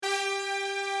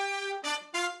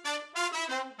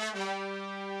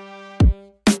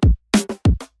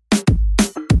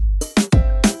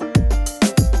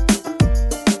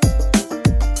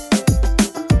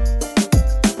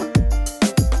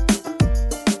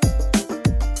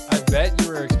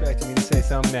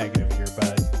some negative here,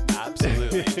 bud.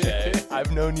 Absolutely, Jay.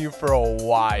 I've known you for a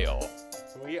while.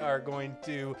 We are going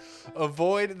to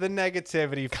avoid the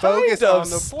negativity, Kind focus of, on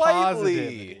the slightly.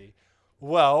 positivity.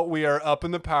 Well, we are up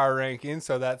in the power rankings,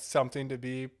 so that's something to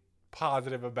be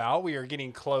positive about. We are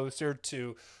getting closer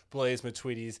to Blaise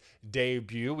Matuidi's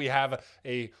debut. We have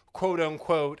a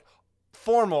quote-unquote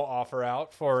formal offer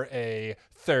out for a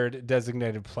third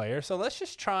designated player. So let's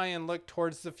just try and look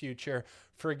towards the future.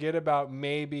 Forget about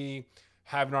maybe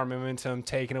having our momentum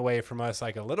taken away from us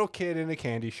like a little kid in a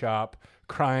candy shop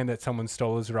crying that someone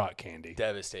stole his rock candy.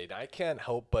 Devastated. I can't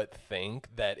help but think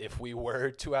that if we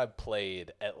were to have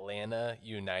played Atlanta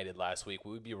United last week,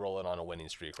 we would be rolling on a winning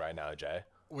streak right now, Jay.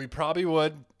 We probably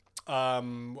would.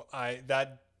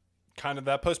 That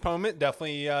postponement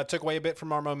definitely took away a bit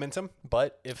from our momentum.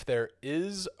 But if there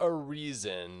is a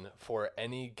reason for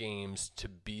any games to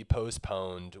be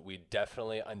postponed, we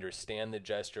definitely understand the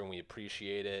gesture and we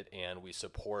appreciate it, and we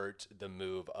support the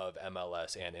move of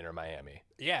MLS and Inter Miami.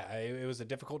 Yeah, it was a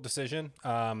difficult decision.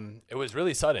 It was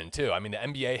really sudden too. I mean, the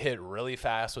NBA hit really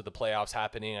fast with the playoffs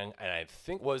happening, and I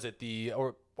think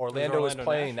Orlando was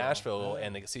playing Nashville,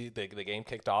 and the game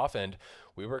kicked off, and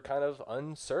we were kind of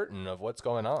uncertain of what's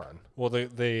going on. Well,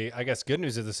 the I guess good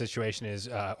news of the situation is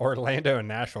Orlando and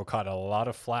Nashville caught a lot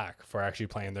of flack for actually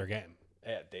playing their game.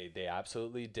 Yeah, they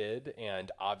absolutely did,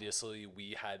 and obviously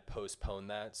we had postponed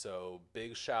that. So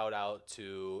big shout out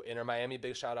to Inter Miami,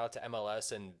 big shout out to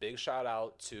MLS, and big shout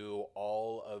out to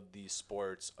all of the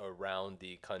sports around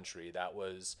the country. That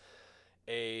was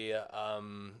a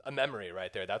memory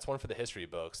right there. That's one for the history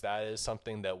books. That is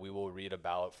something that we will read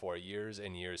about for years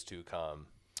and years to come.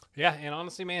 Yeah, and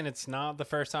honestly, man, it's not the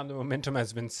first time the momentum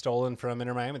has been stolen from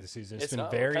Inter Miami this season. It's been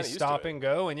very stop and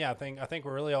go, and yeah, I think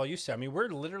we're really all used to it. I mean, we're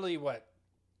literally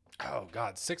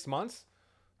 6 months,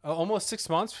 almost 6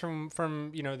 months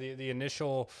from the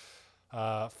initial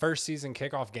first season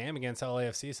kickoff game against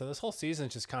LAFC. So this whole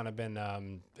season's just kind of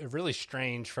been really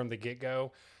strange from the get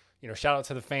go. Shout out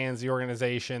to the fans, the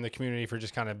organization, the community for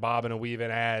just kind of bobbing and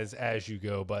weaving as you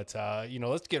go. But,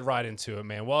 let's get right into it,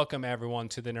 man. Welcome, everyone,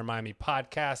 to the Inter Miami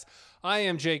podcast. I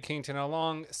am Jay Kington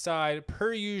alongside,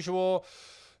 per usual,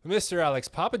 Mr. Alex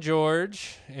Papa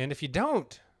George. And if you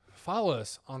don't follow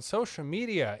us on social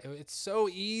media, it's so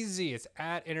easy. It's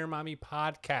at Inter Miami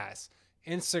Podcast,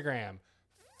 Instagram,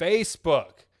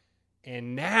 Facebook,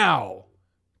 and now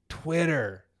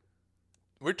Twitter.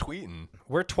 We're tweeting.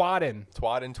 We're twatting.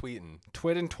 Twatting, tweeting.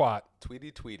 Twit and twat.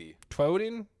 Tweety.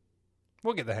 Twoting?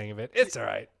 We'll get the hang of it. It's all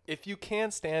right. If you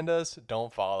can't stand us,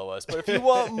 don't follow us. But if you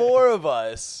want more of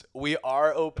us, we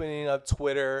are opening up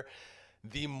Twitter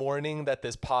the morning that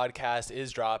this podcast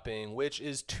is dropping, which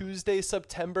is Tuesday,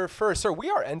 September 1st. Sir, we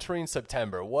are entering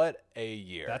September. What a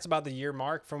year. That's about the year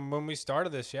mark from when we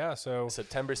started this, yeah. So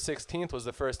September 16th was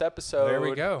the first episode. There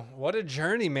we go. What a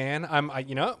journey, man.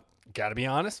 Got to be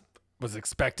honest. Was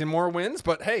expecting more wins,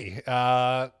 but hey,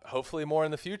 hopefully more in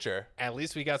the future. At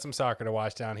least we got some soccer to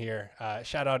watch down here.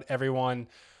 Shout out everyone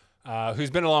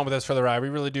who's been along with us for the ride. We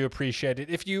really do appreciate it.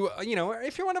 If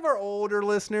if you're one of our older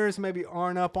listeners, maybe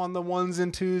aren't up on the ones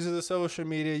and twos of the social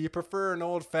media, you prefer an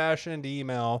old-fashioned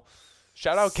email.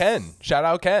 Shout out Ken.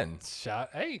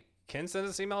 Hey, Ken sends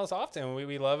us emails often.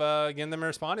 We love getting them and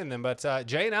responding to them. But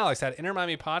Jay and Alex at Inter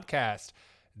Miami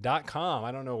Podcast.com.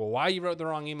 I don't know why you wrote the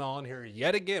wrong email on here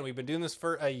yet again. We've been doing this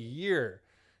for a year.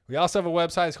 We also have a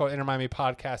website. It's called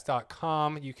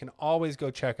InterMiamiPodcast.com. You can always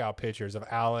go check out pictures of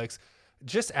Alex.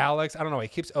 Just Alex. I don't know. He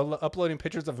keeps uploading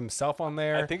pictures of himself on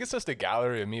there. I think it's just a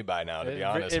gallery of me by now, to be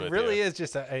honest with you. It really is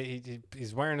just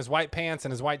he's wearing his white pants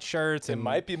and his white shirts. It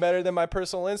might be better than my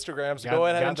personal Instagram, so go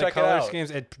ahead and check it out.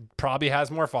 Schemes. It probably has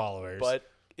more followers. But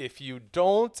if you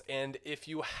don't, and if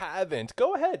you haven't,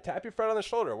 go ahead, tap your friend on the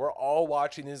shoulder. We're all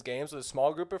watching these games with a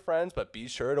small group of friends, but be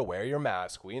sure to wear your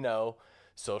mask. We know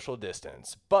social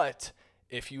distance. But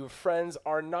if your friends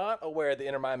are not aware of the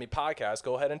Inter Miami Podcast,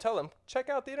 go ahead and tell them, check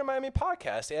out the Inter Miami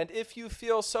Podcast. And if you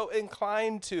feel so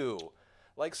inclined to,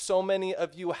 like so many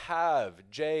of you have,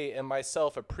 Jay and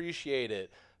myself appreciate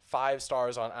it. 5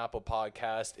 stars on Apple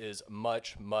Podcast is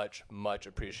much, much, much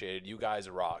appreciated. You guys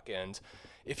rock. And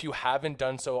if you haven't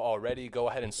done so already, go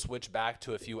ahead and switch back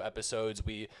to a few episodes.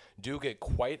 We do get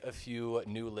quite a few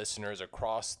new listeners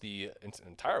across the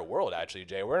entire world, actually,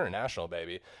 Jay. We're international,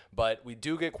 baby. But we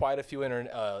do get quite a few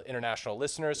international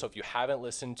listeners. So if you haven't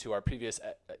listened to our previous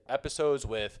episodes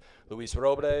with Luis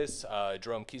Robles,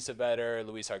 Jerome Kiesewetter,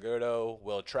 Luis Argudo,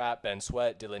 Will Trapp, Ben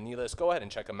Sweat, Dylan Nealis, go ahead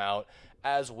and check them out,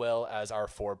 as well as our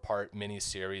 4-part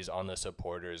mini-series on the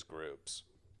supporters groups.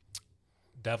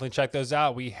 Definitely check those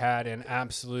out. We had an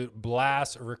absolute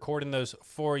blast recording those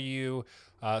for you.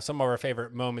 Some of our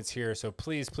favorite moments here. So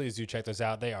please do check those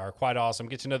out. They are quite awesome.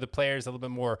 Get to know the players a little bit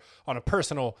more on a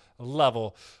personal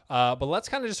level. But let's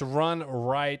kind of just run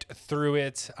right through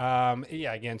it.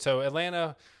 Again, so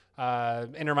Atlanta,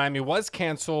 Inter Miami was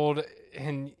canceled,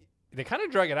 and they kind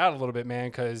of drug it out a little bit, man,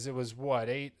 because it was what,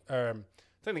 8? I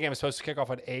think the game was supposed to kick off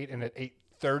at 8, and at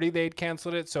 8:30 they'd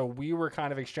canceled it. So we were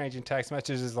kind of exchanging text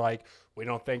messages like, we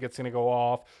don't think it's going to go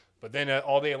off. But then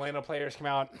all the Atlanta players came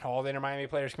out, all the Inter Miami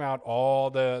players came out,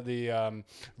 all the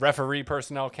referee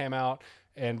personnel came out,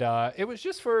 and it was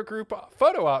just for a group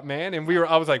photo op, man. And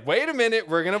I was like, wait a minute,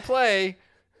 we're gonna play,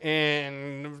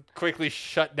 and quickly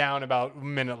shut down about a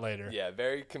minute later. Yeah,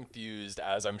 very confused,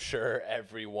 as I'm sure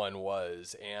everyone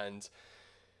was, and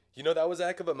that was a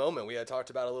heck of a moment. We had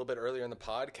talked about a little bit earlier in the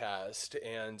podcast.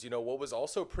 And, what was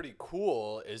also pretty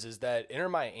cool is that Inter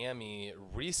Miami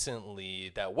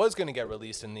recently, that was going to get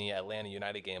released in the Atlanta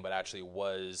United game, but actually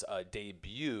was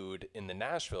debuted in the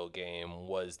Nashville game,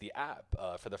 was the app.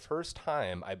 For the first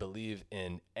time, I believe,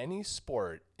 in any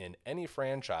sport, in any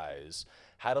franchise,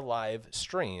 had a live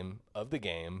stream of the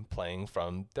game playing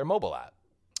from their mobile app.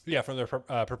 Yeah, from their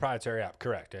proprietary app,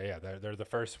 correct. Yeah, they're the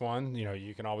first one.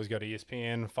 You can always go to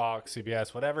ESPN, Fox,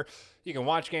 CBS, whatever. You can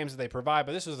watch games that they provide,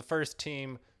 but this was the first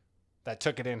team that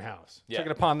took it in-house, took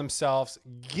it upon themselves,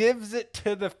 gives it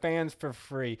to the fans for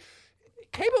free.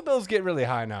 Cable bills get really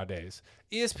high nowadays.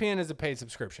 ESPN is a paid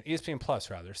subscription, ESPN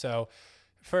Plus, rather. So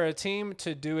for a team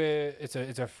to do it, it's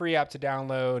a free app to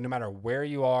download. No matter where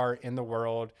you are in the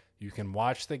world, you can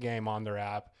watch the game on their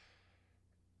app.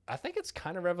 I think it's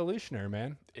kind of revolutionary,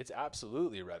 man. It's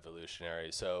absolutely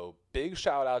revolutionary. So big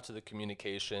shout out to the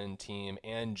communication team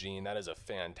and Gene. That is a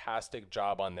fantastic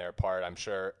job on their part. I'm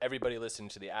sure everybody listening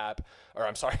to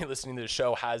the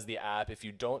show has the app. If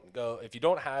you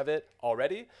don't have it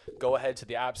already, go ahead to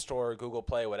the App Store, Google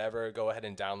Play, whatever. Go ahead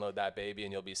and download that baby,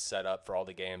 and you'll be set up for all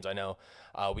the games. I know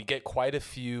we get quite a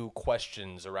few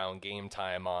questions around game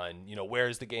time on,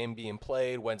 where's the game being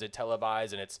played, when's it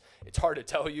televised, and it's hard to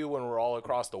tell you when we're all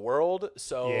across the world.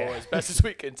 So as best as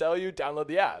we can tell you, download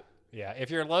the app. Yeah, if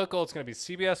you're local, it's going to be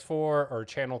CBS 4 or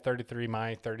Channel 33,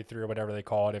 My 33, or whatever they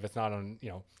call it. If it's not on,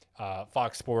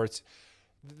 Fox Sports,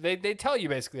 they tell you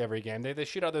basically every game. They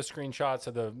shoot out those screenshots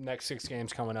of the next 6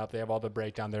 games coming up. They have all the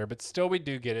breakdown there, but still we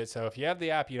do get it. So if you have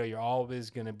the app, you're always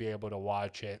going to be able to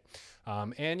watch it.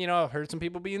 And I've heard some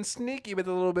people being sneaky with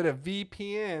a little bit of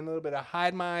VPN, a little bit of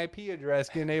hide my IP address,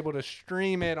 getting able to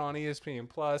stream it on ESPN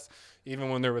Plus, even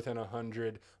when they're within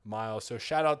 100 miles. So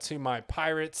shout out to my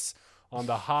pirates on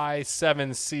the high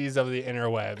 7 seas of the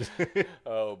interwebs.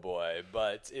 Oh boy.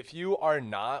 But if you are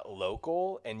not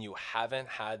local and you haven't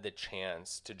had the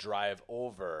chance to drive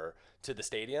over to the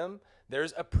stadium,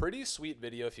 there's a pretty sweet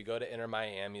video. If you go to Inter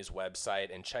Miami's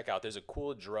website and check out, there's a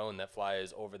cool drone that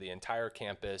flies over the entire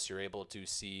campus. You're able to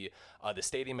see the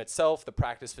stadium itself, the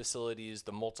practice facilities,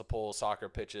 the multiple soccer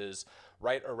pitches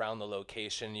right around the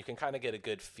location. You can kind of get a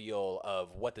good feel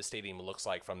of what the stadium looks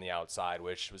like from the outside,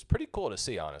 which was pretty cool to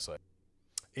see, honestly.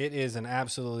 It is an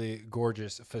absolutely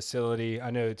gorgeous facility.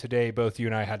 I know today both you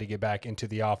and I had to get back into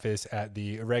the office at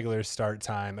the regular start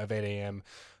time of 8 a.m.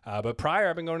 But prior,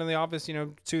 I've been going to the office,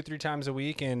 2-3 times a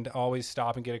week, and always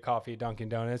stop and get a coffee at Dunkin'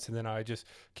 Donuts. And then I just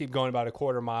keep going about a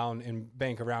quarter mile and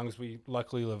bank around because we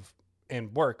luckily live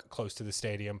and work close to the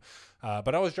stadium.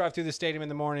 But I always drive through the stadium in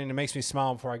the morning. It makes me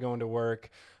smile before I go into work.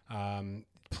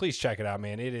 Please check it out,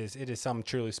 man. It is something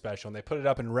truly special. And they put it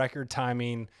up in record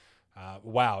timing.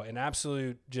 Wow, an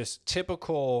absolute just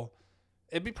typical.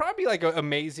 It'd be probably like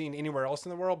amazing anywhere else in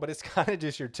the world, but it's kind of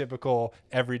just your typical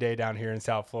everyday down here in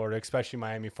South Florida, especially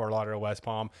Miami, Fort Lauderdale, West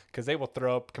Palm, because they will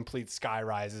throw up complete sky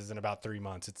rises in about 3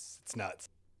 months. It's nuts.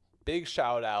 Big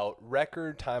shout out,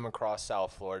 record time across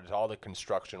South Florida to all the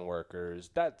construction workers.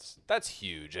 That's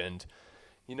huge. And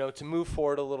to move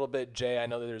forward a little bit, Jay, I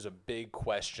know that there's a big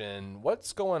question.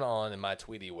 What's going on in my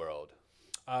Tweety world?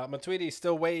 Matuidi's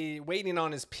still waiting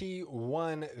on his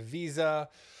P1 visa.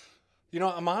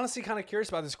 I'm honestly kind of curious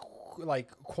about this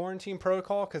quarantine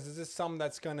protocol, because is this something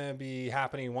that's going to be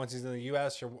happening once he's in the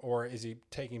U.S. or is he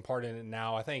taking part in it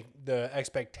now? I think the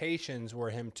expectations were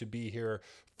him to be here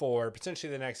for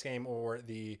potentially the next game or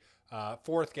the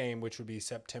 4th game, which would be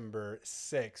September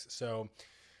 6th. So,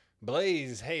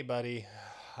 Blaze, hey, buddy.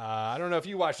 I don't know if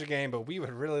you watched the game, but we would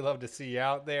really love to see you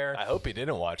out there. I hope he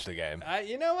didn't watch the game.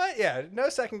 You know what? Yeah, no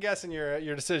second guessing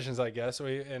your decisions, I guess.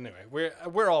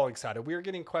 We're all excited. We're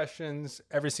getting questions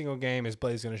every single game. Is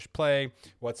Blaze going to play?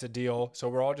 What's the deal? So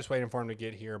we're all just waiting for him to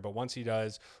get here. But once he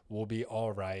does, we'll be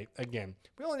all right. Again,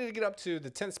 we only need to get up to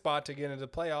the 10th spot to get into the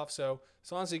playoffs. So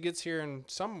as long as he gets here in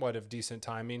somewhat of decent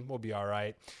timing, we'll be all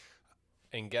right.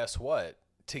 And guess what?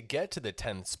 To get to the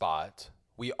 10th spot,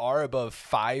 we are above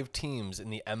 5 teams in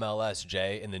the MLS,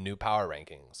 Jay, in the new power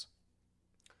rankings.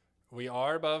 We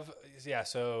are above, yeah.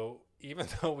 So even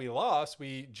though we lost,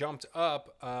 we jumped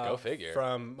up. Go figure.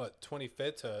 From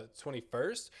 25th to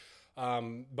 21st.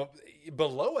 But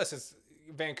below us is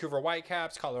Vancouver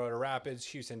Whitecaps, Colorado Rapids,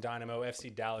 Houston Dynamo,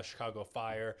 FC Dallas, Chicago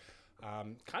Fire.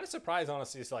 Kind of surprised,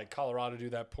 honestly, it's like Colorado do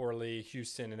that poorly.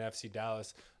 Houston and FC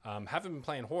Dallas haven't been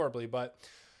playing horribly, but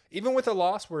even with a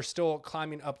loss, we're still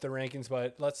climbing up the rankings.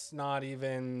 But let's not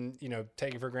even,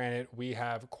 take it for granted. We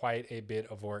have quite a bit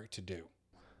of work to do.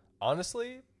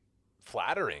 Honestly,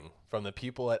 flattering from the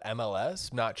people at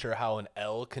MLS. Not sure how an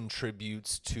L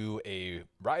contributes to a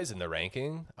rise in the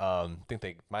ranking. Think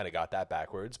they might have got that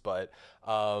backwards, but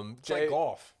it's like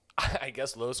golf. I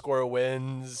guess low score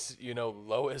wins,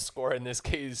 lowest score in this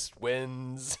case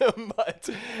wins. But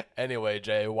anyway,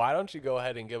 Jay, why don't you go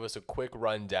ahead and give us a quick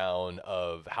rundown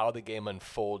of how the game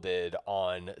unfolded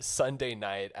on Sunday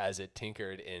night as it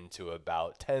tinkered into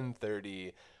about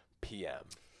 10:30 p.m.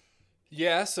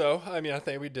 Yeah, so, I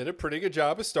think we did a pretty good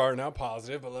job of starting out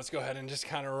positive, but let's go ahead and just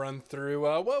kind of run through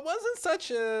what wasn't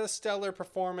such a stellar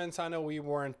performance. I know we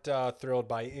weren't thrilled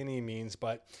by any means,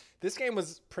 but this game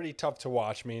was pretty tough to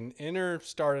watch. Inter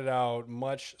started out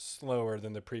much slower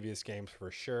than the previous games for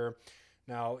sure.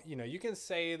 Now, you can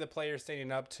say the players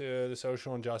standing up to the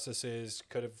social injustices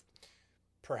could have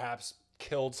perhaps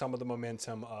killed some of the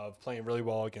momentum of playing really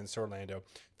well against Orlando.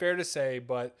 Fair to say,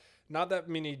 but not that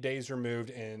many days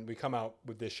removed, and we come out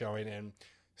with this showing and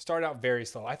start out very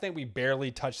slow. I think we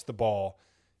barely touched the ball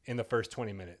in the first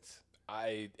 20 minutes.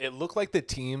 It looked like the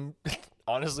team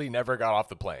honestly never got off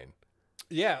the plane.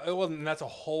 Yeah, well, and that's a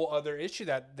whole other issue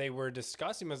that they were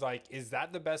discussing was like, is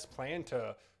that the best plan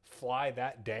to fly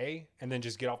that day and then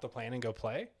just get off the plane and go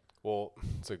play? Well,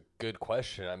 it's a good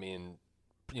question.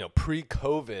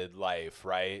 Pre-COVID life,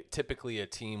 right? Typically a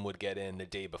team would get in the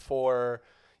day before,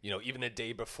 even the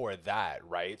day before that,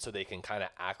 right? So they can kind of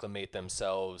acclimate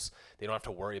themselves. They don't have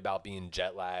to worry about being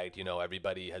jet lagged.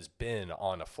 Everybody has been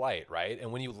on a flight, right?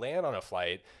 And when you land on a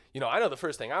flight, I know the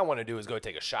first thing I want to do is go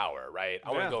take a shower, right?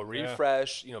 I want to go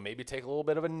refresh, maybe take a little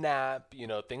bit of a nap,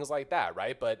 things like that,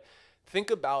 right? But think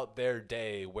about their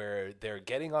day where they're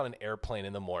getting on an airplane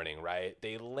in the morning, right?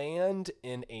 They land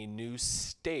in a new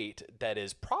state that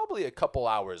is probably a couple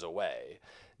hours away.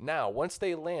 Now, once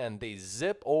they land, they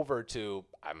zip over to,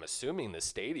 I'm assuming, the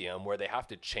stadium where they have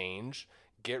to change,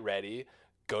 get ready,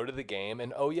 go to the game,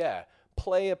 and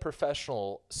play a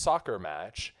professional soccer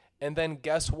match. And then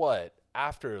guess what?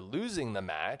 After losing the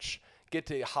match, get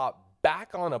to hop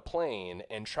back on a plane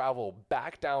and travel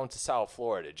back down to South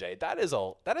Florida, Jay. That is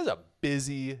a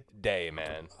busy day,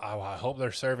 man. I hope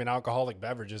they're serving alcoholic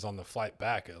beverages on the flight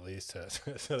back at least.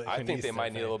 So I think they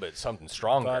might need a little bit something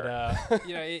stronger. But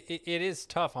it is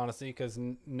tough, honestly, because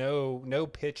no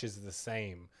pitch is the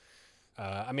same.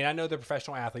 I know they're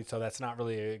professional athletes, so that's not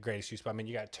really a great excuse. But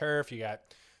you got turf, you got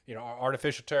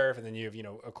artificial turf, and then you have,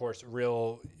 of course,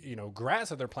 real, grass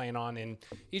that they're playing on, and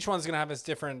each one's going to have its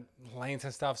different lanes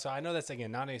and stuff. So I know that's,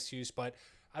 again, not an excuse, but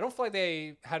I don't feel like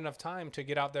they had enough time to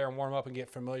get out there and warm up and get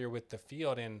familiar with the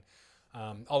field. And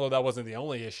although that wasn't the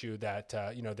only issue that,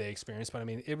 they experienced, but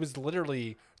it was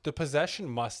literally the possession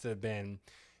must have been,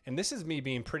 and this is me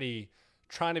being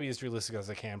trying to be as realistic as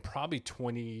I can, probably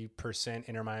 20%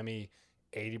 Inter Miami,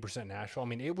 80% Nashville.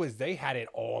 They had it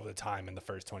all the time in the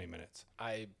first 20 minutes.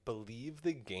 I believe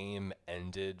the game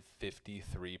ended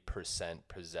 53%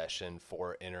 possession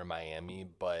for Inter Miami,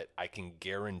 but I can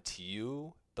guarantee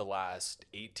you the last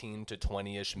 18 to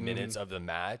 20-ish minutes of the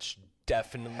match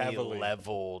definitely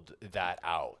leveled that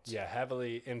out. Yeah,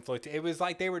 heavily inflicted. It was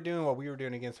like they were doing what we were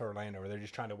doing against Orlando, where they're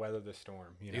just trying to weather the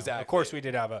storm. Exactly. Of course, we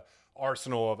did have a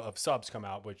arsenal of subs come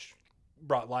out, which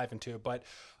brought life into it. But,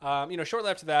 shortly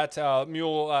after that,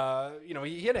 Mule,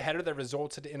 he hit a header that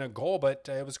resulted in a goal, but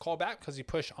it was called back because he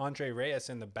pushed Andre Reyes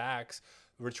in the backs,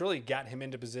 which really got him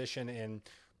into position and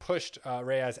pushed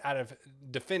Reyes out of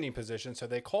defending position. So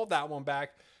they called that one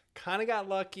back. Kind of got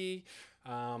lucky.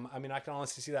 I can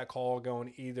honestly see that call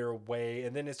going either way.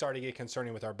 And then it started to get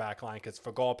concerning with our back line because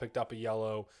Fagal picked up a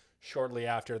yellow shortly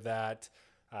after that.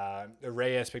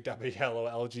 Reyes picked up a yellow.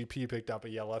 LGP picked up a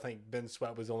yellow. I think Ben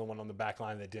Sweat was the only one on the back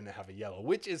line that didn't have a yellow,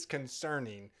 which is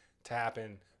concerning to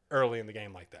happen early in the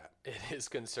game like that. It is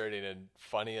concerning, and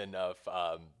funny enough,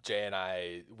 Jay and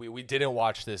I, we didn't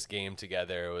watch this game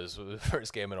together. It was the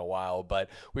first game in a while, but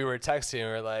we were texting.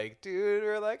 We were like, dude,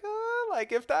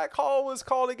 like if that call was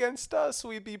called against us,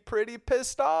 we'd be pretty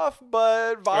pissed off.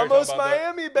 But vamos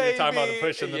Miami, baby. You're talking about the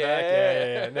push in the back.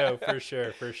 Yeah. No, for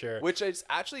sure. Which is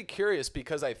actually curious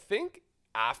because I think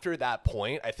after that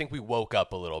point, I think we woke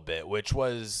up a little bit, which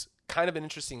was kind of an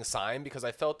interesting sign because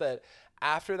I felt that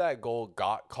after that goal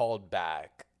got called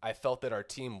back, I felt that our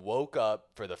team woke up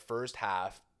for the first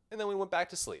half, and then we went back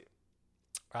to sleep.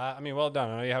 Well done.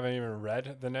 I know you haven't even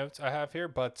read the notes I have here,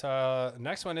 but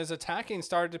next one is attacking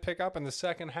started to pick up in the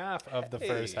second half of the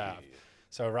first half.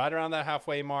 So right around that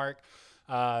halfway mark,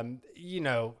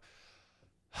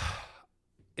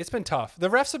 it's been tough. The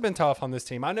refs have been tough on this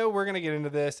team. I know we're going to get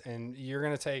into this, and you're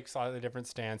going to take slightly different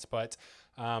stance, but,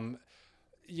 in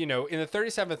the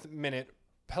 37th minute,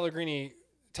 Pellegrini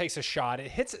takes a shot. It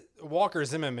hits Walker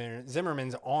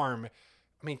Zimmerman's arm.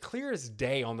 Clear as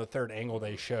day on the third angle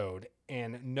they showed.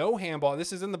 And no handball.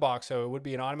 This is in the box, so it would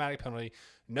be an automatic penalty.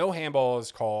 No handball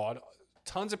is called.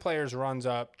 Tons of players runs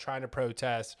up trying to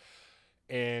protest.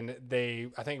 And they,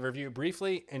 I think, review it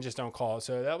briefly and just don't call it.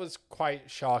 So that was quite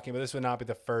shocking. But this would not be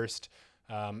the first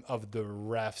of the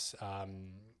refs'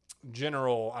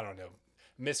 general,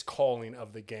 miscalling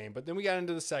of the game. But then we got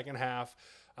into the second half.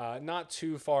 Not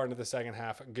too far into the second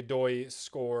half, Godoy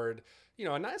scored,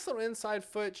 a nice little inside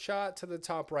foot shot to the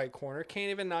top right corner.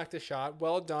 Can't even knock the shot.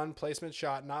 Well done, placement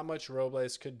shot. Not much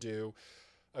Robles could do.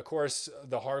 Of course,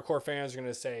 the hardcore fans are going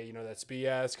to say, that's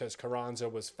BS because Carranza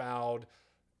was fouled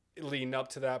leading up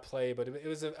to that play. But it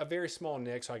was a very small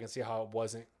nick, so I can see how it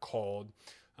wasn't called.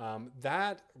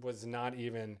 That was not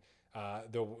even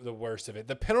the worst of it.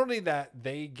 The penalty that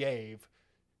they gave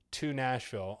to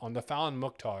Nashville on the foul on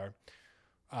Mukhtar,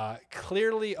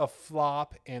 clearly a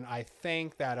flop, and I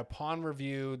think that upon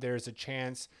review, there's a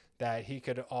chance that he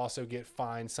could also get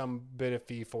fined some bit of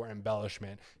fee for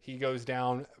embellishment. He goes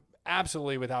down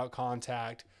absolutely without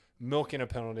contact, milking a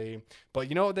penalty. But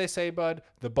you know what they say, bud?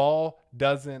 The ball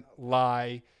doesn't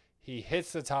lie. He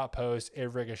hits the top post,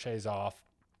 it ricochets off.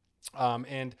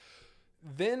 And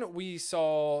then we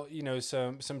saw,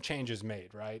 some changes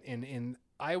made, right? And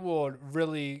I will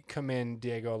really commend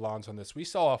Diego Alonso on this. We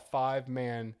saw a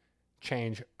 5-man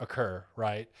change occur,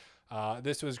 right?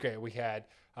 This was great. We had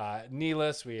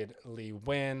Nealis, we had Lee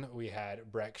Nguyen, we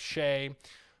had Brek Shea,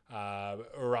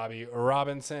 Robbie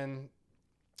Robinson,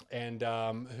 and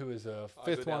who is the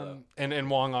fifth one? And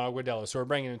Juan Agudelo. So we're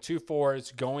bringing in 2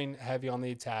 forwards, going heavy on the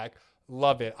attack.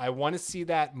 Love it. I want to see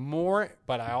that more,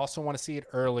 but I also want to see it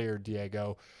earlier,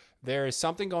 Diego. There is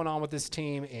something going on with this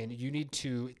team, and you need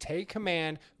to take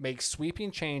command, make sweeping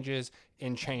changes,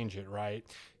 and change it, right?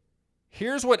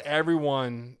 Here's what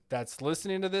everyone that's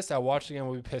listening to this that watched the game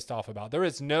will be pissed off about. There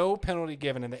is no penalty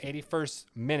given in the 81st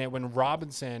minute when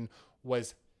Robinson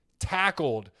was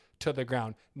tackled to the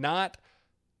ground. Not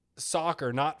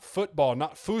soccer, not football,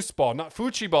 not foosball, not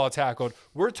fuchiball tackled.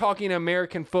 We're talking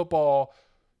American football,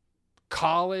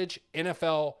 college,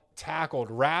 NFL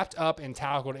tackled, wrapped up and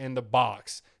tackled in the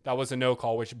box. That was a no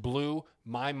call, which blew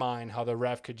my mind how the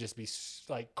ref could just be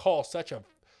call such a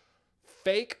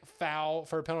fake foul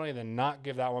for a penalty and then not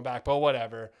give that one back. But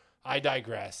whatever. I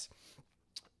digress.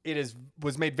 It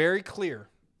was made very clear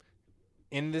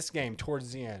in this game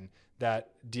towards the end that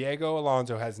Diego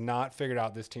Alonso has not figured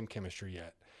out this team chemistry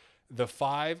yet. The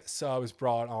 5 subs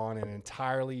brought on an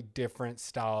entirely different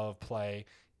style of play.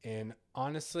 And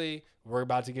honestly, we're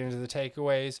about to get into the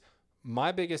takeaways.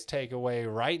 My biggest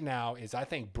takeaway right now is I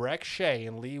think Brek Shea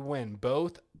and Lee Nguyen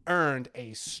both earned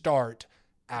a start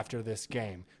after this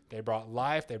game. They brought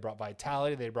life, they brought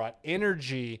vitality, they brought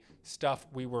energy, stuff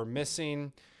we were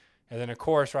missing. And then, of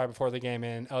course, right before the game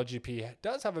LGP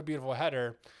does have a beautiful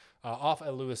header off a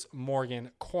Lewis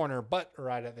Morgan corner, but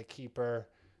right at the keeper.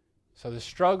 So the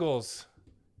struggles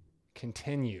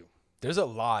continue. There's a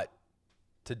lot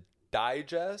to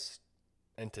digest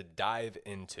and to dive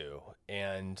into.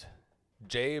 And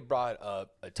Jay brought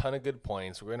up a ton of good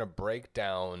points. We're going to break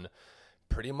down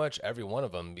pretty much every one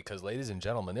of them because, ladies and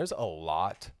gentlemen, there's a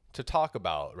lot to talk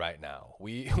about right now.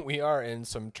 We are in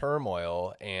some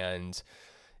turmoil, and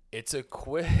it's a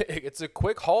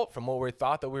quick halt from what we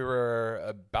thought that we were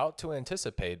about to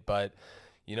anticipate. But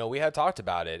we had talked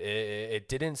about it. It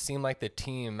didn't seem like the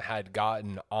team had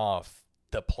gotten off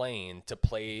the plane to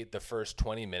play the first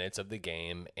 20 minutes of the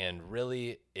game, and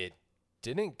really it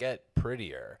didn't get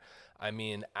prettier.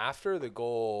 After the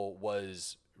goal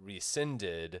was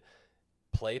rescinded,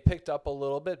 play picked up a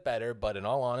little bit better, but in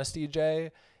all honesty,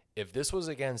 Jay, if this was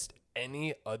against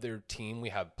any other team we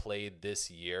have played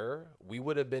this year, we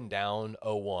would have been down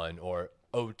 0-1 or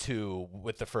 0-2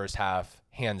 with the first half,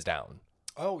 hands down.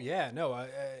 Oh, yeah. No,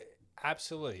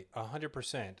 absolutely.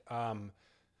 100%.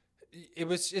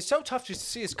 It's so tough just to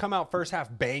see us come out first half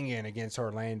banging against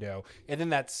Orlando, and then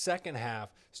that second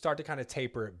half start to kind of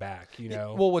taper it back.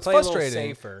 Well, what's frustrating?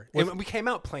 Safer. And we came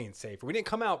out playing safer. We didn't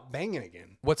come out banging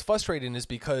again. What's frustrating is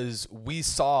because we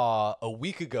saw a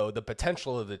week ago the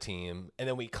potential of the team, and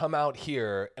then we come out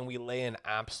here and we lay an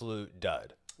absolute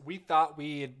dud. We thought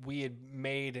we had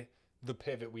made the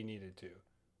pivot we needed to.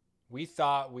 We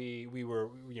thought we were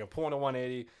pulling a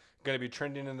 180, going to be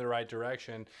trending in the right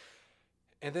direction.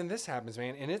 And then this happens,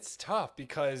 man, and it's tough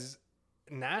because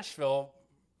Nashville,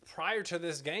 prior to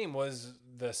this game, was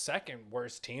the second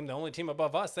worst team, the only team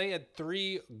above us. They had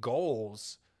 3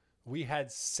 goals. We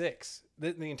had 6.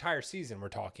 The entire season, we're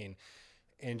talking.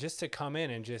 And just to come in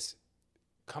and just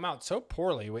come out so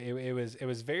poorly, it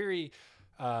was very,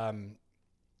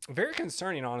 very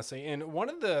concerning, honestly. And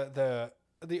one of the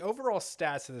overall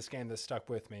stats of this game that stuck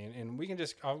with me, and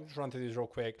I'll just run through these real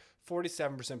quick.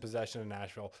 47% possession in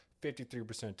Nashville,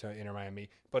 53% to Inter Miami.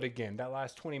 But again, that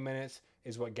last 20 minutes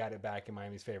is what got it back in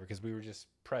Miami's favor because we were just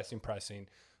pressing,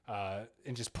 and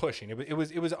just pushing. It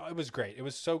was great. It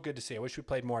was so good to see. I wish we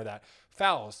played more of that.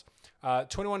 Fouls,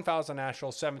 21 fouls on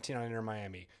Nashville, 17 on Inter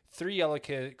Miami. 3 yellow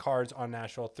cards on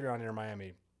Nashville, 3 on Inter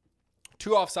Miami. 2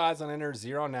 offsides on Inter,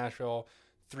 0 on Nashville.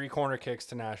 3 corner kicks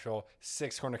to Nashville,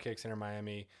 6 corner kicks Inter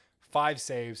Miami. 5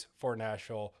 saves for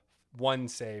Nashville, 1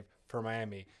 save for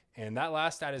Miami. And that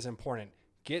last stat is important.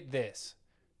 Get this.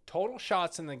 Total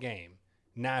shots in the game.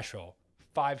 Nashville,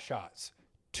 5 shots,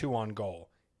 2 on goal.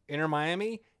 Inter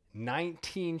Miami,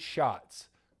 19 shots,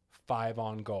 5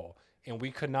 on goal. And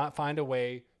we could not find a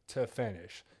way to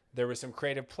finish. There were some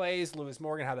creative plays. Lewis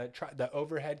Morgan had the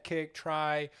overhead kick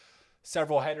try.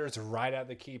 Several headers right at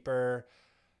the keeper.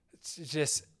 It's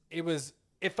just,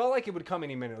 it felt like it would come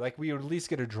any minute. Like we would at least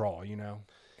get a draw,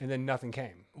 and then nothing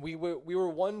came. We were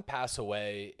 1 pass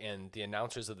away, and the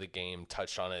announcers of the game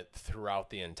touched on it throughout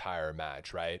the entire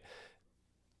match, right?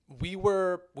 We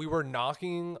were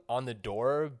knocking on the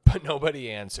door, but nobody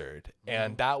answered.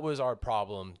 And that was our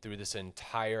problem through this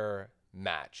entire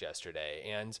match yesterday.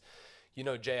 And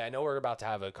Jay, I know we're about to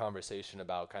have a conversation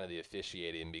about kind of the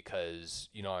officiating because,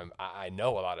 I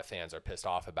know a lot of fans are pissed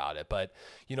off about it. But,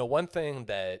 one thing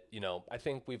that, I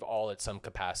think we've all at some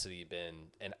capacity been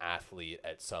an athlete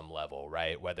at some level,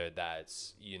 right? Whether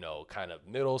that's, kind of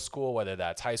middle school, whether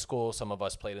that's high school, some of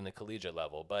us played in the collegiate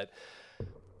level. But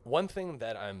one thing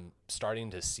that I'm starting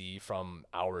to see from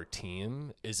our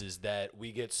team is that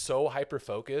we get so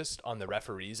hyper-focused on the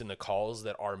referees and the calls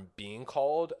that are being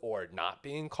called or not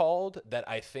being called that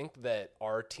I think that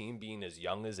our team, being as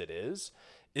young as it is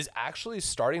actually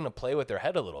starting to play with their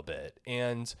head a little bit.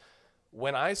 And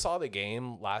when I saw the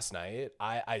game last night,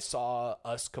 I saw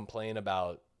us complain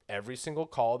about every single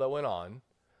call that went on.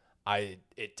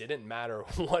 It didn't matter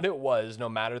what it was, no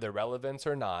matter the relevance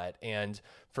or not. And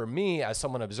for me, as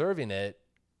someone observing it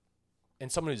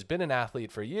and someone who's been an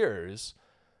athlete for years,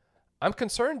 I'm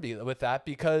concerned with that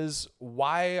because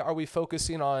why are we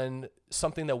focusing on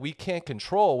something that we can't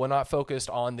control? We're not focused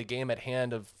on the game at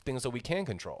hand of things that we can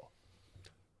control.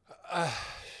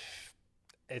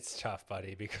 It's tough,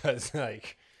 buddy, because the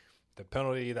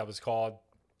penalty that was called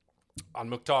on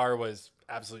Mukhtar was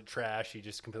absolute trash. He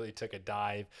just completely took a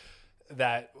dive.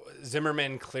 That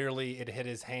Zimmerman, clearly it hit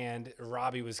his hand.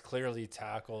 Robbie was clearly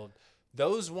tackled.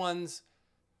 Those ones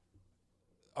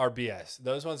are BS.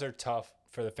 Those ones are tough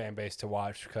for the fan base to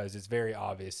watch because it's very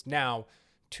obvious. Now,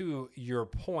 to your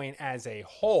point, as a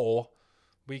whole,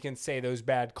 we can say those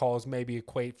bad calls maybe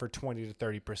equate for 20 to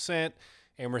 30%,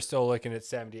 and we're still looking at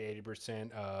 70,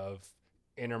 80% of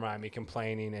Inter Miami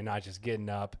complaining and not just getting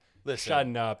up,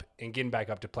 shutting up, and getting back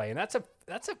up to play. And that's a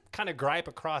kind of gripe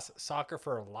across soccer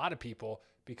for a lot of people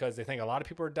because they think a lot of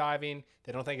people are diving.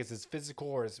 They don't think it's as physical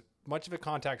or as much of a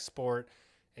contact sport.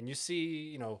 And you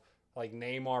see, like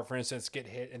Neymar, for instance, get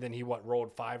hit and then he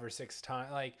rolled 5 or 6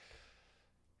 times. Like,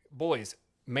 boys,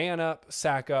 man up,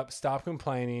 sack up, stop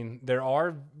complaining.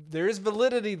 There is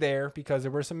validity there because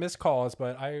there were some missed calls,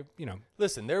 but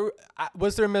listen,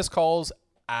 was there missed calls?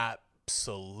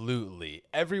 Absolutely.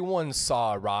 Everyone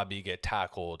saw Robbie get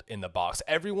tackled in the box.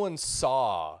 Everyone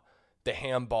saw the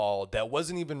handball that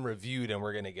wasn't even reviewed, and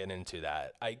we're going to get into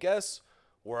that. I guess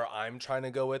where I'm trying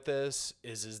to go with this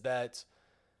is that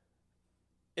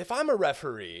if I'm a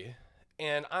referee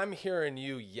and I'm hearing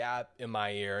you yap in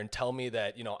my ear and tell me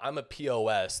that, I'm a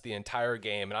POS the entire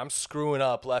game and I'm screwing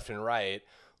up left and right,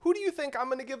 who do you think I'm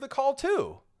going to give the call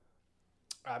to?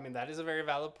 I mean, that is a very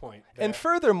valid point. And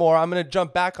furthermore, I'm going to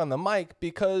jump back on the mic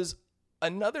because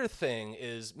another thing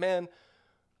is, man,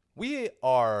 we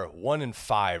are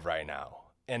 1-5 right now.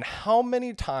 And how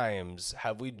many times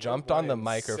have we jumped on the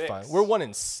microphone? We're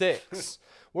 1-6.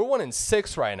 We're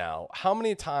 1-6 right now. How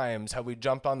many times have we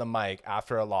jumped on the mic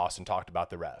after a loss and talked about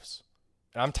the refs?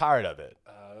 And I'm tired of it.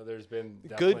 There's been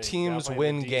good teams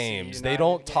win games. They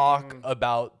don't talk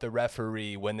about the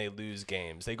referee when they lose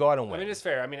games. They go out and win. I mean, it's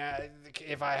fair. I mean,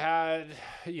 if I had,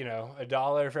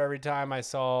 $1 for every time I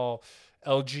saw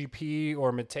LGP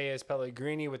or Mateus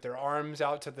Pellegrini with their arms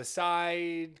out to the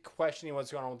side, questioning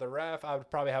what's going on with the ref, I would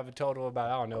probably have a total of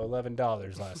about,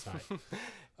 $11 last night.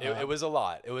 It was a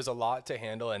lot. It was a lot to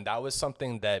handle, and that was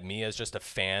something that me, as just a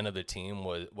fan of the team,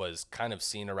 was kind of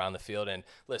seen around the field. And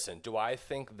listen, do I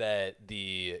think that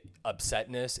the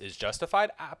upsetness is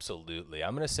justified? Absolutely.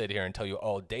 I'm going to sit here and tell you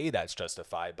all day that's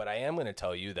justified, but I am going to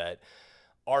tell you that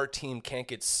our team can't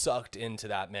get sucked into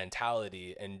that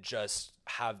mentality and just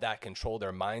have that control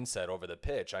their mindset over the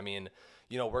pitch. I mean,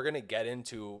 we're going to get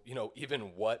into,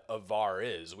 even what a VAR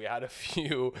is. We had a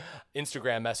few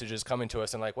Instagram messages coming to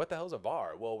us and like, what the hell's a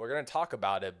VAR? Well, we're going to talk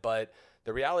about it. But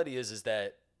the reality is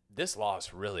that this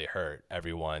loss really hurt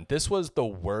everyone. This was the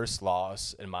worst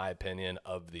loss, in my opinion,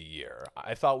 of the year.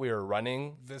 I thought we were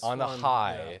running on a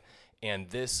high. Yeah. And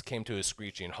this came to a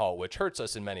screeching halt, which hurts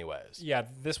us in many ways. Yeah,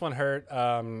 this one hurt,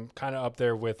 kind of up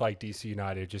there with like DC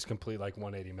United, just complete like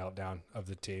 180 meltdown of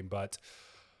the team. But,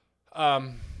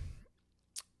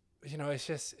 it's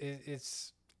just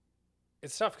it's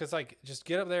tough because like just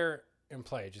get up there and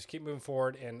play. Just keep moving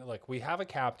forward. And like we have a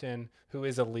captain who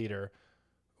is a leader.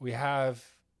 We have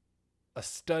a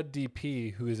stud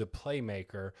DP who is a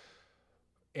playmaker,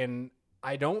 and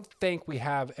I don't think we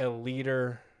have a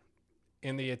leader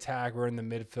in the attack or in the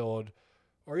midfield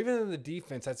or even in the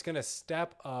defense that's going to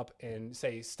step up and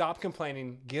say, stop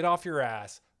complaining, get off your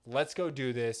ass, let's go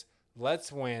do this,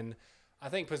 let's win. I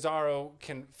think Pizarro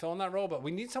can fill in that role, but we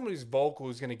need someone who's vocal,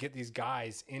 who's going to get these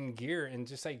guys in gear and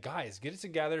just say, guys, get it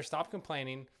together, stop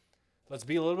complaining, let's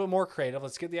be a little bit more creative,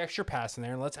 let's get the extra pass in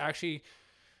there, and let's actually,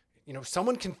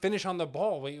 someone can finish on the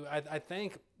ball. I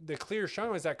think the clear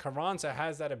showing is that Carranza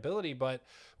has that ability, but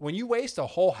when you waste a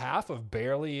whole half of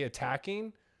barely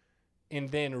attacking, and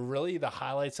then really the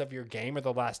highlights of your game are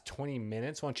the last 20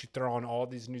 minutes once you throw on all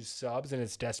these new subs and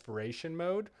it's desperation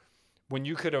mode, when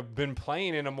you could have been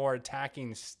playing in a more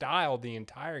attacking style the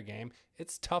entire game,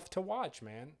 it's tough to watch,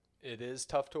 man. It is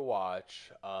tough to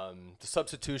watch. The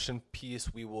substitution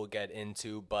piece we will get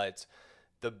into, but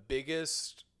the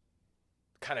biggest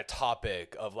kind of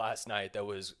topic of last night that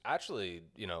was actually,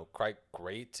 quite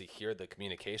great to hear the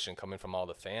communication coming from all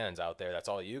the fans out there. That's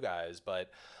all you guys,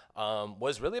 but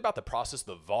was really about the process of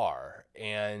the VAR.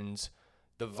 And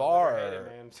the VAR, love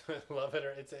it, man. Love it.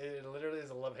 It literally is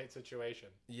a love-hate situation.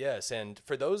 Yes, and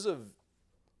for those of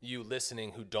you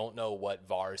listening who don't know what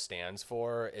VAR stands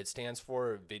for, it stands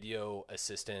for Video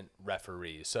Assistant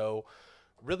Referee. So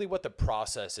really what the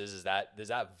process is that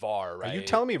VAR, right? Are you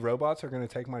telling me robots are going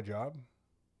to take my job?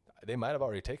 They might have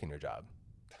already taken your job.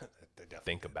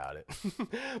 Think about it.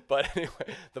 But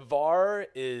anyway, the VAR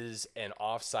is an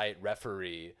off-site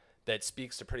referee that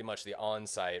speaks to pretty much the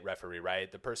on-site referee,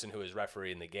 right? The person who is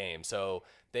refereeing the game. So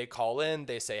they call in,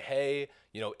 they say, hey,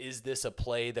 is this a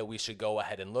play that we should go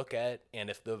ahead and look at? And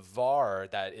if the VAR,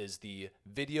 that is the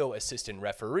video assistant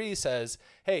referee, says,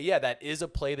 hey, yeah, that is a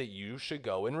play that you should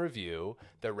go and review,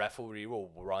 the referee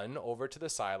will run over to the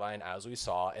sideline, as we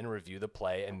saw, and review the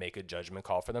play and make a judgment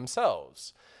call for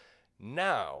themselves.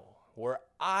 Now, where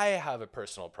I have a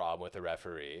personal problem with the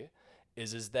referee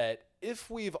is that if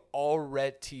we've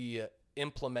already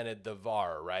implemented the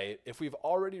VAR, right? If we've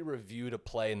already reviewed a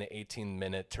play in the 18th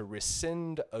minute to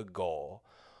rescind a goal,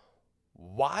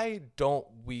 why don't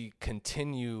we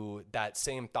continue that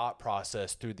same thought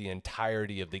process through the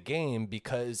entirety of the game?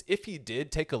 Because if he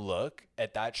did take a look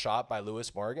at that shot by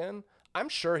Lewis Morgan, I'm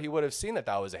sure he would have seen that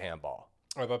was a handball.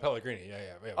 Oh, by Pellegrini,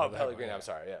 yeah. Oh, Pellegrini, I'm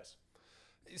sorry, yes.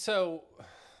 So,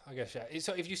 I guess, yeah.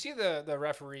 So if you see the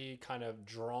referee kind of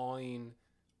drawing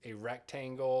a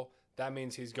rectangle, that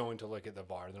means he's going to look at the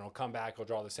VAR. Then he'll come back, he'll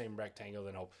draw the same rectangle,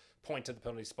 then he'll point to the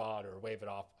penalty spot or wave it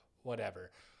off,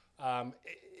 whatever.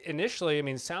 Initially, I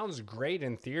mean, sounds great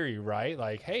in theory, right?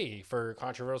 Like, hey, for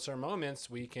controversial moments,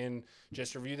 we can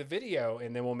just review the video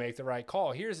and then we'll make the right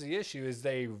call. Here's the issue is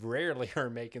they rarely are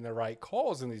making the right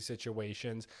calls in these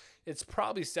situations. It's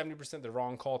probably 70% the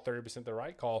wrong call, 30% the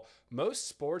right call. Most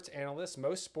sports analysts,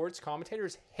 most sports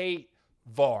commentators hate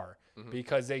VAR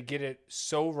because they get it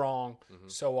so wrong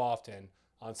so often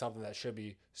on something that should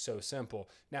be so simple.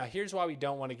 Now, here's why we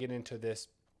don't want to get into this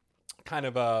kind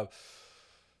of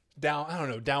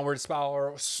downward spiral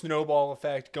or snowball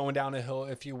effect going down a hill,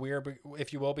 if you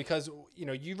will, because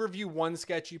you review one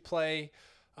sketchy play,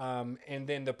 and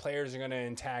then the players are going to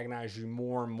antagonize you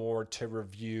more and more to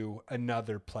review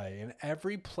another play. And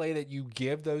every play that you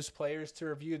give those players to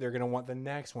review, they're going to want the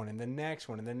next one and the next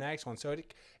one and the next one. So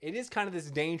it is kind of this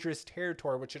dangerous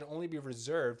territory, which should only be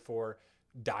reserved for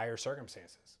dire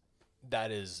circumstances.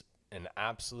 That is an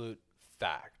absolute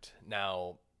fact.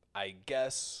 Now, I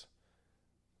guess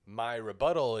my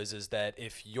rebuttal is that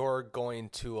if you're going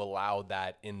to allow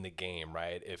that in the game,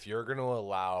 right? If you're going to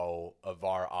allow a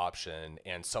VAR option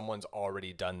and someone's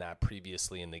already done that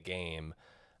previously in the game,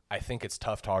 I think it's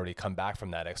tough to already come back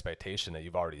from that expectation that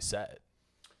you've already set.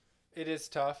 It is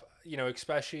tough,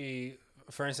 especially,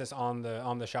 for instance, on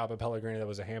the shot of Pellegrini, that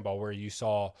was a handball where you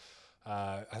saw,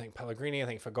 I think Pellegrini, I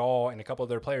think Figal, and a couple of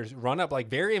their players run up like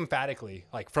very emphatically,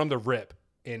 like from the rip.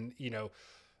 And,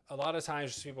 a lot of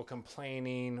times just people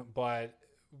complaining, but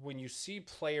when you see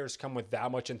players come with that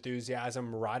much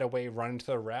enthusiasm right away, run to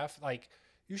the ref, like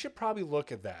you should probably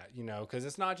look at that, because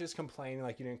it's not just complaining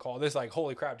like you didn't call this, like,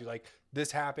 holy crap, dude, like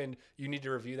this happened. You need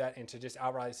to review that. And to just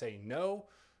outright say, no,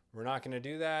 we're not going to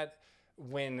do that.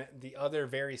 When the other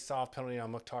very soft penalty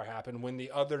on Mukhtar happened, when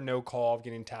the other no call of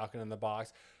getting tackled in the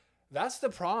box, that's the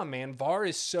problem, man. VAR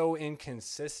is so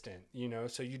inconsistent,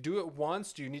 so you do it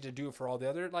once. Do you need to do it for all the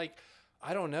other? Like,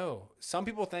 I don't know. Some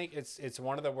people think it's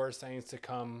one of the worst things to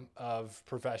come of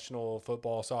professional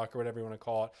football, soccer, whatever you want to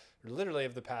call it. Literally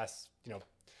of the past,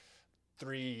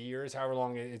 3 years, however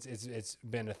long it's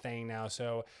been a thing now.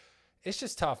 So it's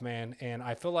just tough, man. And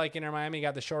I feel like Inter Miami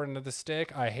got the short end of the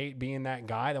stick. I hate being that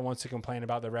guy that wants to complain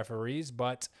about the referees,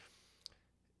 but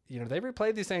they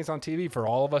replayed these things on TV for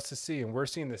all of us to see, and we're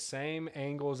seeing the same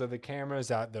angles of the cameras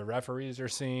that the referees are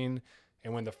seeing.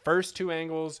 And when the first two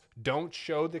angles don't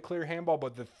show the clear handball,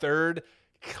 but the third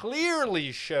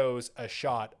clearly shows a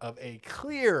shot of a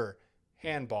clear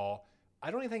handball,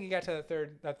 I don't even think he got to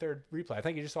that third replay. I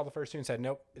think he just saw the first two and said,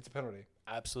 nope, it's a penalty.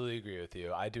 Absolutely agree with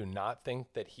you. I do not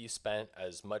think that he spent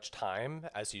as much time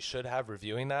as he should have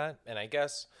reviewing that. And I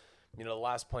guess, the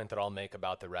last point that I'll make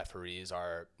about the referees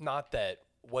are not that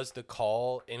was the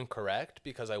call incorrect,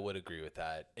 because I would agree with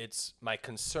that. It's my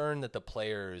concern that the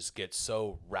players get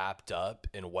so wrapped up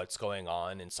in what's going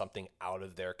on and something out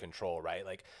of their control, right?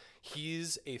 Like,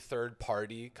 he's a third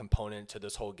party component to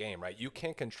this whole game, right? You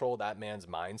can't control that man's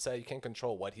mindset. You can't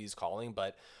control what he's calling.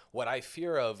 But what I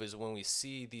fear of is when we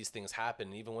see these things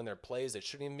happen, even when they're plays that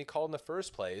shouldn't even be called in the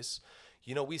first place,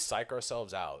 we psych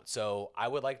ourselves out. So I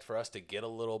would like for us to get a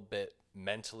little bit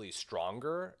mentally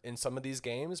stronger in some of these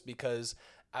games, because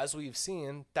as we've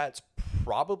seen, that's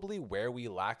probably where we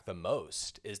lack the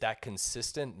most, is that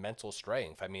consistent mental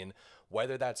strength. I mean,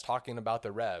 whether that's talking about the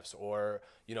refs or,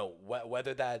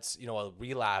 whether that's, a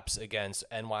relapse against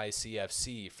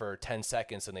NYCFC for 10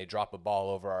 seconds and they drop a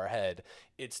ball over our head.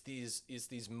 It's these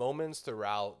moments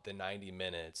throughout the 90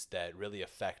 minutes that really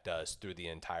affect us through the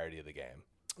entirety of the game.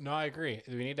 No, I agree.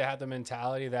 We need to have the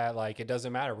mentality that, like, it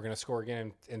doesn't matter. We're going to score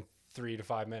again in 3 to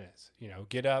 5 minutes.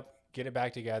 Get up, get it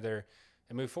back together,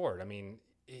 and move forward. I mean,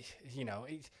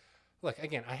 look,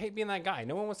 again, I hate being that guy.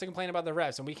 No one wants to complain about the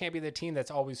refs, and we can't be the team that's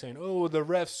always saying, oh, the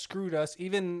refs screwed us.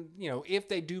 Even, if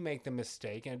they do make the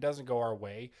mistake and it doesn't go our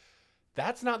way,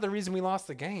 that's not the reason we lost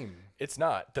the game. It's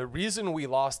not. The reason we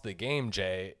lost the game,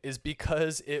 Jay, is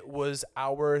because it was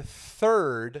our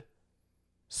third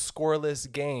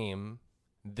scoreless game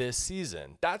this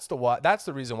season. That's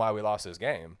the reason why we lost this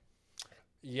game.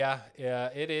 Yeah,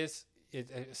 it is.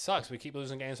 It sucks. We keep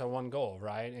losing games on one goal,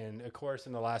 right? And of course,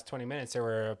 in the last 20 minutes, there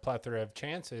were a plethora of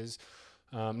chances,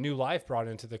 new life brought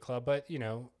into the club. But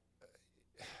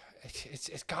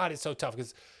it's so tough,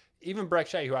 because even Brek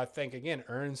Shea, who I think again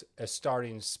earns a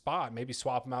starting spot, maybe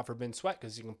swap him out for Ben Sweat,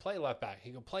 because he can play left back,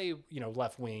 he can play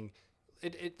left wing.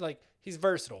 Like, he's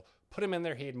versatile. Put him in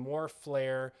there. He had more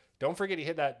flair. Don't forget he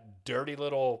hit that dirty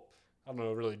little, I don't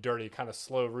know, really dirty kind of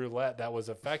slow roulette that was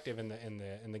effective in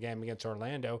the game against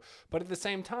Orlando. But at the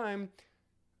same time,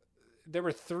 there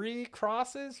were 3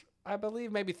 crosses, I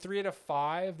believe, maybe 3 out of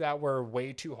 5 that were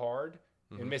way too hard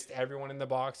and missed everyone in the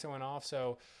box that went off.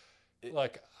 So,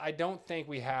 look, I don't think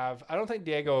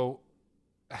Diego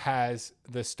has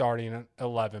the starting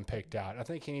 11 picked out. I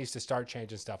think he needs to start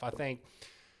changing stuff. I think,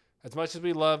 as much as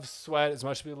we love Sweat, as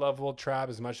much as we love Will Trapp,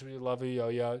 as much as we love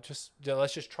Yo-Yo,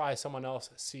 let's just try someone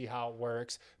else, see how it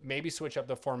works. Maybe switch up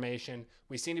the formation.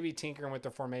 We seem to be tinkering with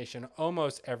the formation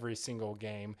almost every single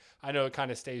game. I know it kind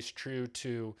of stays true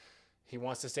to, he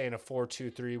wants to stay in a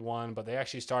 4-2-3-1, but they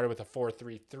actually started with a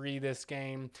 4-3-3 this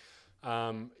game.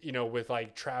 With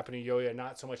like Trapp and Yo-Yo,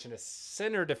 not so much in a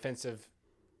center defensive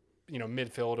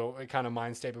midfield or kind of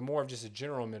mind state, but more of just a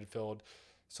general midfield.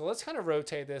 So let's kind of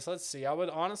rotate this. Let's see. I would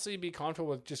honestly be comfortable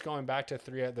with just going back to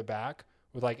 3 at the back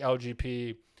with like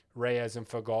LGP, Reyes, and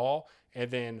Fagal, and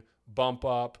then bump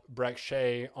up Brek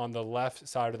Shea on the left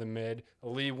side of the mid,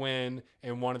 Lee Nguyen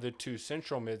in one of the 2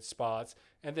 central mid spots,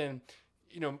 and then,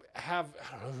 have,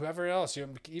 I don't know, whoever else.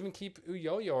 Even keep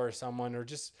Uyoyo or someone, or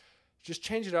just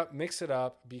change it up, mix it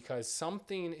up, because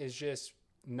something is just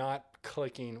not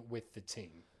clicking with the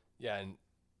team. Yeah, and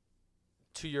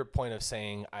to your point of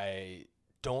saying I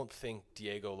don't think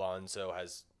Diego Alonso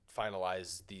has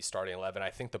finalized the starting 11.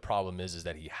 I think the problem is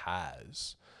that he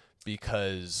has,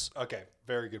 because okay,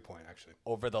 very good point, actually.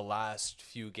 Over the last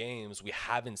few games, we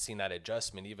haven't seen that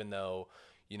adjustment, even though,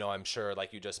 I'm sure,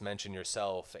 like you just mentioned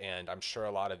yourself, and I'm sure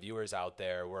a lot of viewers out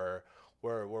there were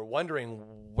wondering,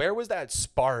 where was that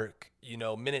spark,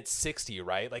 minute 60,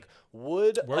 right? Like,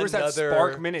 where was that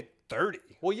spark minute 30?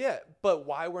 Well, yeah, but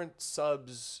why weren't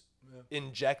subs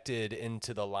injected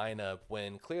into the lineup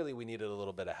when clearly we needed a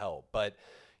little bit of help? But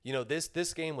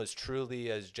this game was truly,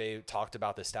 as Jay talked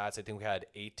about the stats, I think we had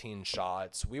 18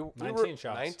 shots.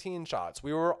 19 shots.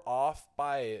 We were off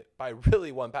by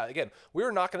really one pass. Again, we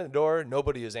were knocking at the door.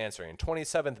 Nobody was answering.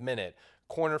 27th minute,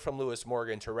 corner from Lewis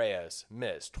Morgan to Reyes,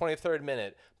 missed. 23rd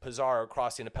minute, Pizarro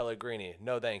crossing to Pellegrini,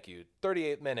 no thank you.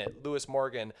 38th minute, Lewis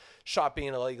Morgan, shot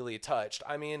being illegally touched.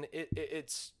 I mean,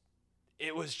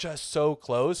 it was just so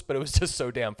close, but it was just so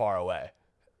damn far away.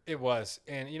 It was.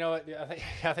 And you know what?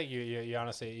 I think you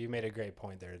honestly, you made a great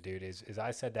point there, dude. Is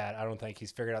I said that I don't think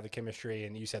he's figured out the chemistry,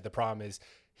 and you said the problem is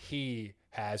he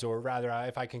has, or rather,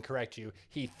 if I can correct you,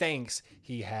 he thinks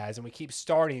he has, and we keep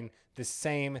starting the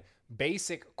same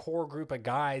basic core group of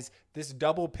guys. This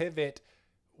double pivot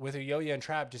with Uyoyo and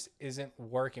Trapp just isn't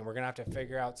working. We're going to have to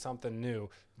figure out something new.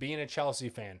 Being a Chelsea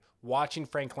fan, watching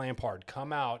Frank Lampard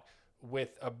come out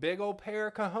with a big old pair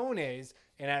of cojones,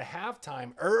 and at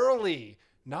halftime, early,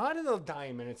 not in the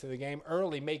dying minutes of the game,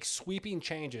 early, make sweeping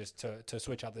changes to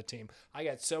switch out the team. I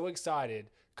got so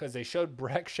excited because they showed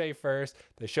Brek Shea first.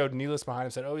 They showed Nealis behind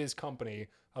him, said, oh, his company.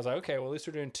 I was like, okay, well, at least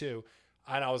we're doing 2.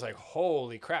 And I was like,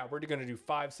 holy crap, we're going to do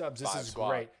 5 subs. This is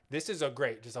great. This is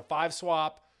just a 5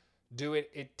 swap. Do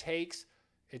it. It takes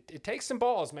some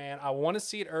balls, man. I want to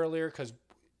see it earlier because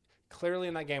clearly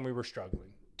in that game we were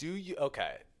struggling.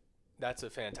 Okay, that's a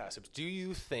fantastic. Do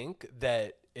you think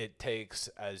that it takes,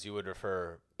 as you would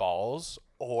refer, balls,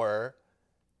 or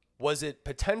was it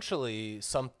potentially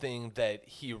something that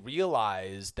he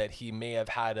realized that he may have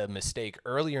had a mistake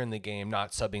earlier in the game,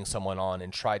 not subbing someone on,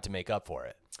 and tried to make up for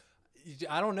it?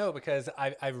 I don't know, because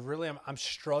I'm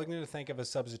struggling to think of a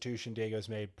substitution Diego's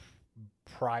made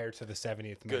prior to the 70th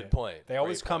minute. Good point. They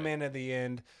always come in at the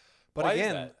end. But why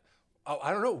again, is that?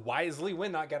 I don't know. Why is Lee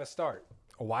Nguyen not got to start?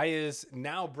 Why is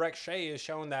now Brek Shea is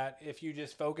showing that if you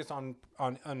just focus on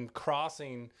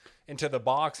crossing into the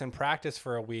box and practice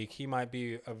for a week, he might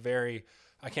be a very,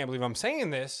 I can't believe I'm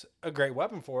saying this, a great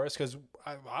weapon for us, because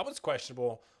I was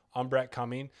questionable on Brek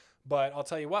coming. But I'll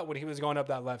tell you what, when he was going up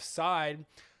that left side,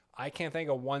 I can't think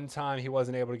of one time he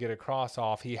wasn't able to get a cross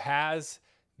off. He has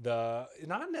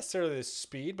not necessarily the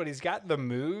speed, but he's got the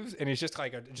moves, and he's just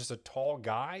like a tall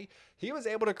guy. He was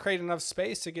able to create enough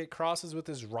space to get crosses with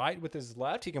his right, with his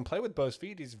left. He can play with both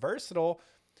feet. He's versatile.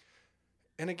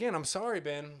 And again, I'm sorry,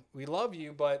 Ben, we love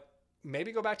you, but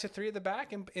maybe go back to 3 at the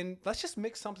back and let's just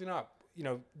mix something up.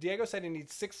 Diego said he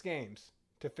needs 6 games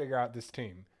to figure out this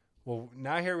team. Well,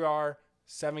 now here we are,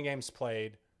 7 games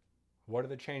played. What are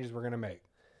the changes we're going to make?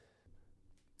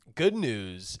 Good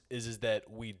news is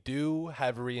that we do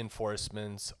have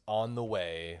reinforcements on the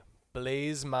way.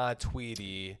 Blaise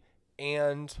Matuidi,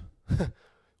 and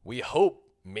we hope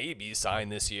maybe sign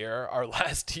this year our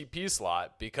last TP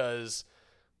slot, because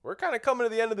we're kind of coming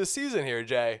to the end of the season here,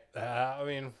 Jay. I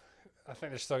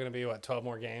think there's still going to be 12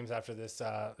 more games after this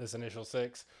initial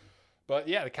 6. But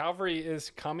yeah, the cavalry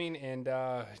is coming, and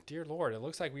dear Lord, it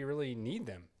looks like we really need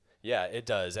them. Yeah, it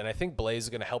does. And I think Blaise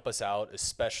is going to help us out,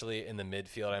 especially in the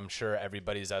midfield. I'm sure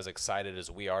everybody's as excited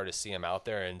as we are to see him out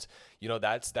there. And,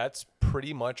 that's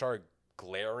pretty much our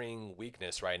glaring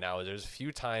weakness right now. There's a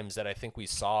few times that I think we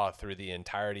saw through the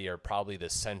entirety, or probably the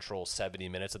central 70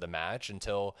 minutes of the match,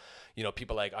 until,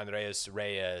 people like Andreas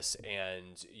Reyes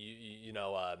and,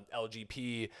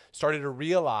 LGP started to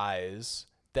realize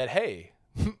that, hey,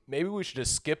 maybe we should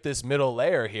just skip this middle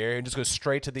layer here and just go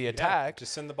straight to the attack.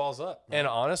 Just send the balls up. Right? And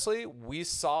honestly, we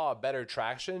saw better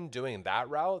traction doing that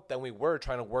route than we were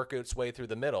trying to work its way through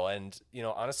the middle. And,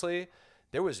 honestly,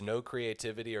 there was no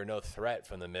creativity or no threat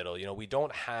from the middle. We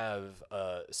don't have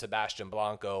Sebastian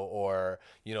Blanco or,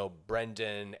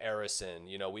 Brendan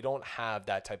Arison. We don't have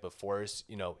that type of force,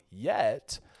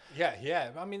 yet.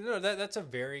 Yeah. I mean, no, that's a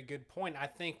very good point. I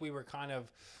think we were kind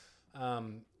of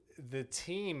the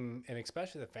team, and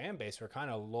especially the fan base, were kind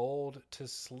of lulled to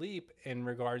sleep in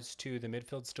regards to the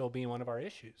midfield still being one of our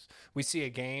issues. We see a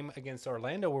game against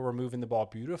Orlando where we're moving the ball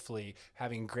beautifully,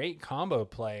 having great combo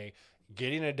play,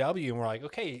 getting a W, and we're like,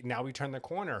 okay, now we turn the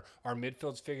corner. Our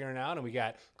midfield's figuring it out, and we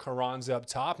got Carranza up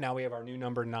top. Now we have our new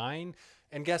number 9.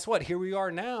 And guess what? Here we are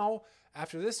now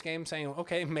after this game saying,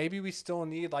 okay, maybe we still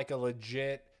need like a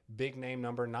legit big name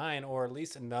number 9, or at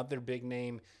least another big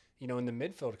name, in the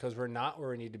midfield, because we're not where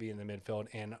we need to be in the midfield.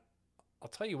 And I'll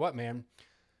tell you what, man,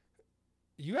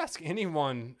 you ask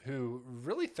anyone who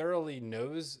really thoroughly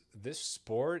knows this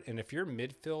sport, and if your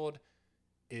midfield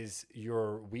is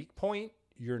your weak point,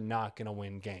 you're not going to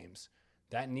win games.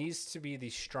 That needs to be the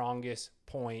strongest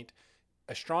point.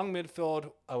 A strong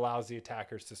midfield allows the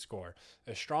attackers to score.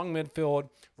 A strong midfield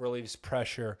relieves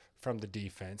pressure from the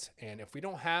defense. And if we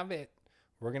don't have it,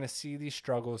 we're going to see these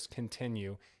struggles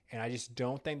continue. And I just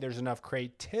don't think there's enough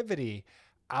creativity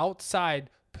outside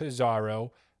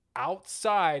Pizarro,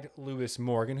 outside Lewis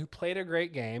Morgan, who played a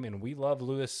great game, and we love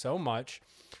Lewis so much.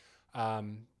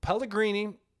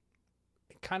 Pellegrini,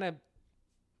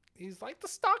 he's like the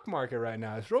stock market right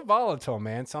now. It's real volatile,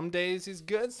 man. Some days he's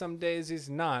good, some days he's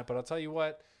not. But I'll tell you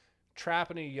what,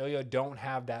 Trapp and Yo-Yo don't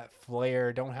have that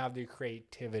flair, don't have the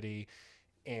creativity.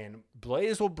 And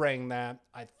Blaze will bring that.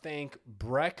 I think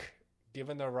Breck,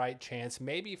 given the right chance,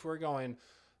 maybe if we're going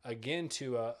again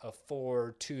to a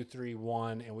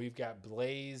 4-2-3-1 and we've got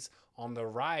Blaze on the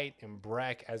right and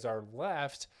Breck as our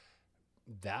left,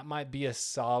 that might be a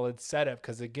solid setup,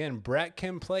 because again, Breck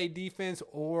can play defense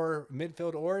or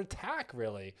midfield or attack,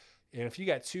 really. And if you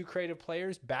got two creative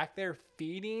players back there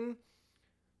feeding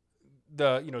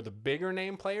the bigger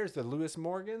name players, the Lewis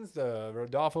Morgans, the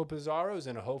Rodolfo Pizarros,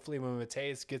 and hopefully when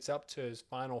Mateus gets up to his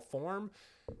final form,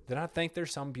 then I think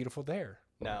there's something beautiful there.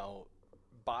 Now,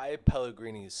 buy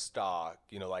Pellegrini's stock,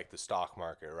 like the stock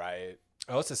market, right?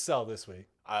 Oh, it's a sell this week.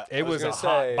 It was a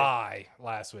hot buy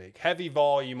last week. Heavy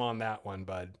volume on that one,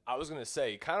 bud. I was going to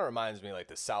say, it kind of reminds me like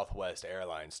the Southwest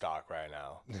Airlines stock right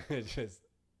now.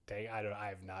 I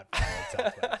have not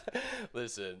followed Southwest.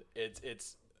 Listen,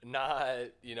 it's not,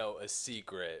 a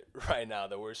secret right now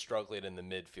that we're struggling in the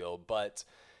midfield, but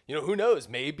who knows?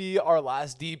 Maybe our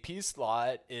last DP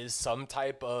slot is some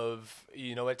type of,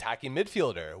 attacking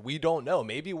midfielder. We don't know.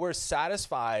 Maybe we're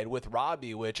satisfied with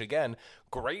Robbie, which, again,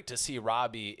 great to see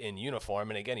Robbie in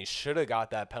uniform. And, again, he should have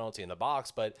got that penalty in the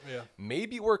box. But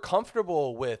maybe we're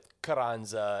comfortable with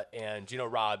Carranza and,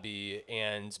 Robbie,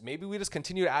 and maybe we just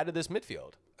continue to add to this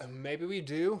midfield. Maybe we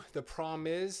do. The problem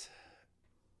is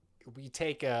we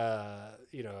take a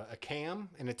Cam,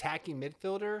 an attacking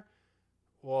midfielder.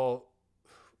 Well,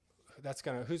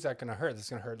 who's that gonna hurt? That's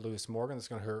gonna hurt Lewis Morgan. That's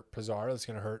gonna hurt Pizarro. That's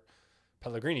gonna hurt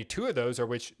Pellegrini. Two of those are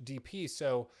which DP.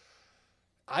 So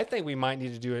I think we might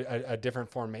need to do a different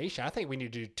formation. I think we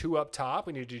need to do 2 up top.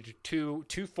 We need to do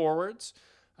two forwards,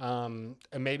 and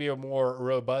maybe a more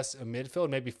robust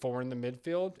midfield. Maybe 4 in the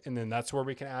midfield, and then that's where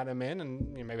we can add them in,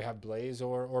 and maybe have Blaze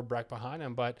or Breck behind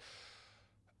him. But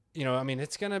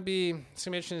it's gonna be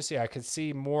interesting to see. I could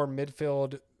see more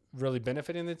midfield really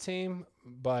benefiting the team,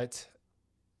 but.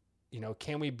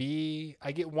 Can we be?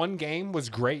 I get one game was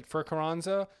great for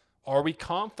Carranza. Are we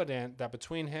confident that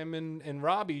between him and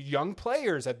Robbie, young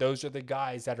players, that those are the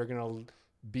guys that are going to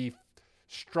be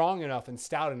strong enough and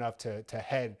stout enough to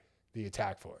head the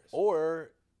attack for us?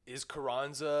 Or is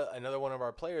Carranza another one of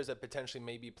our players that potentially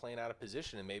may be playing out of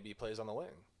position and maybe plays on the wing?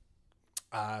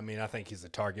 I think he's a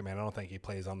target man. I don't think he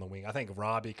plays on the wing. I think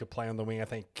Robbie could play on the wing. I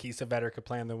think Kiesewetter could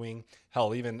play on the wing.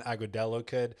 Hell, even Agudelo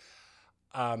could.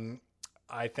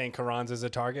 I think Carranza's a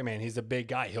target man. He's a big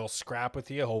guy. He'll scrap with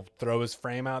you. He'll throw his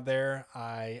frame out there.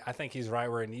 I think he's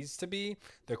right where it needs to be.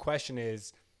 The question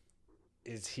is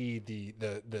he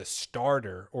the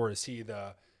starter, or is he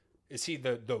the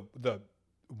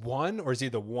 1, or is he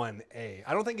the 1A?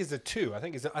 I don't think he's a 2. I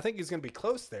think he's going to be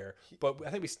close there, but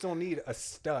I think we still need a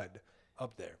stud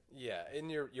up there. Yeah,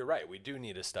 and you're right. We do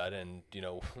need a stud, and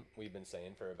we've been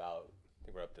saying for about, I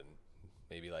think we're up to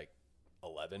maybe like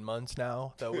 11 months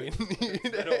now that we need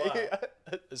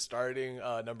a starting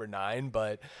number 9.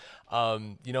 But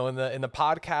in the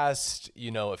podcast,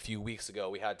 a few weeks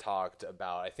ago, we had talked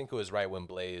about, I think it was right when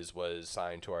Blaze was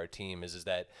signed to our team, is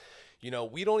that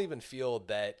we don't even feel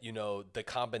that the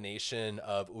combination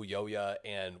of Ulloa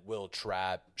and Will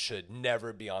Trapp should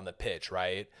never be on the pitch,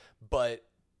 right? But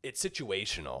it's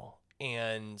situational.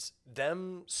 And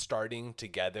them starting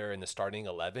together in the starting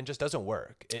 11 just doesn't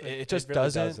work. It just really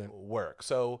doesn't work.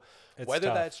 So it's whether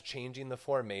tough. that's changing the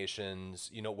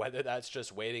formations, whether that's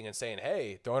just waiting and saying,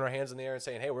 hey, throwing our hands in the air and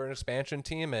saying, hey, we're an expansion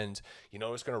team and,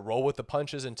 we're just going to roll with the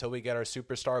punches until we get our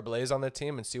superstar Blaze on the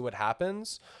team and see what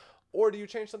happens. Or do you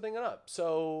change something up?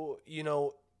 So,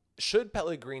 should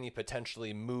Pellegrini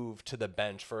potentially move to the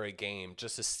bench for a game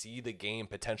just to see the game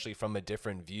potentially from a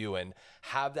different view and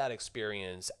have that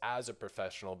experience as a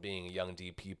professional being a young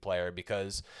DP player?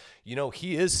 Because,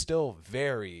 he is still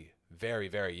very, very,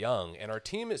 very young and our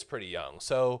team is pretty young.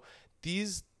 So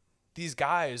these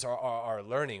guys are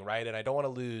learning, right? And I don't want to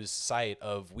lose sight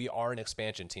of we are an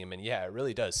expansion team. And yeah, it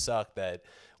really does suck that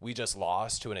we just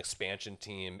lost to an expansion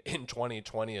team in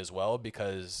 2020 as well,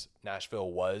 because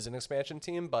Nashville was an expansion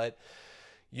team. But,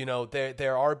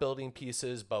 there are building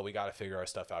pieces, but we got to figure our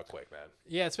stuff out quick, man.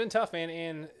 Yeah, it's been tough, man.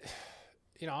 And,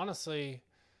 honestly,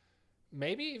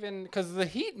 maybe even because the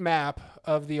heat map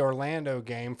of the Orlando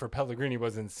game for Pellegrini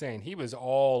was insane. He was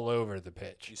all over the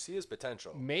pitch. You see his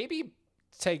potential. Maybe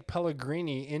take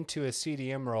Pellegrini into a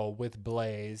CDM role with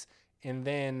Blaze and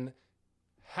then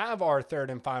have our third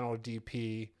and final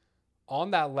DP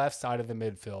on that left side of the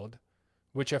midfield,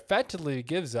 which effectively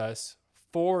gives us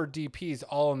 4 DPs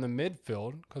all in the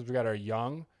midfield because we got our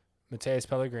young Mateus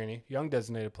Pellegrini, young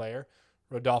designated player,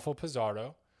 Rodolfo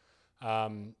Pizarro.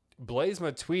 Blaise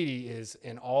Matuidi is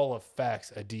in all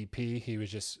effects a DP. He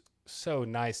was just so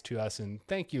nice to us, and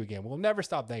thank you again. We'll never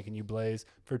stop thanking you, Blaze,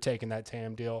 for taking that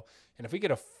TAM deal. And if we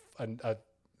get a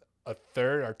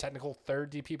third, or technical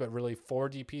third DP, but really 4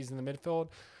 DPs in the midfield,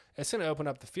 it's going to open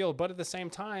up the field. But at the same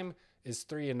time, is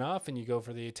 3 enough? And you go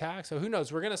for the attack. So who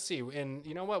knows? We're going to see. And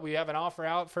you know what? We have an offer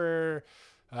out for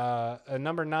a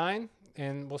number 9,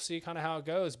 and we'll see kind of how it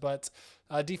goes. But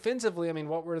defensively, I mean,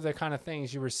 what were the kind of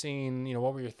things you were seeing?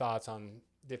 What were your thoughts on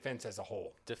defense as a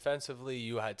whole? Defensively,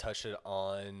 you had touched it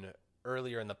on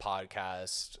earlier in the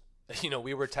podcast.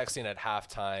 We were texting at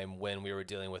halftime when we were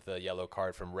dealing with a yellow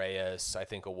card from Reyes, I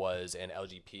think it was, and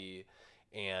LGP.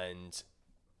 And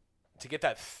to get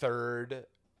that third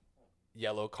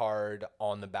yellow card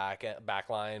on the back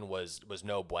line was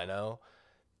no bueno.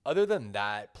 Other than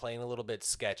that, playing a little bit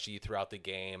sketchy throughout the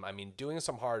game. I mean, doing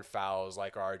some hard fouls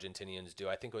like our Argentinians do.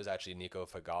 I think it was actually Nico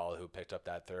Fagal who picked up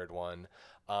that third one,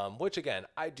 which, again,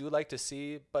 I do like to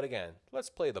see. But, again, let's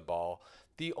play the ball.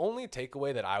 The only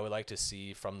takeaway that I would like to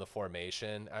see from the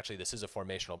formation, actually this is a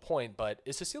formational point, but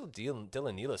is to see Dylan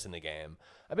Nealis in the game.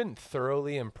 I've been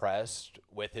thoroughly impressed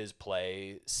with his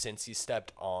play since he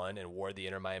stepped on and wore the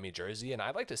Inter Miami jersey, and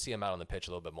I'd like to see him out on the pitch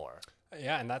a little bit more.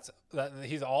 Yeah, and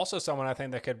he's also someone I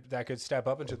think that could step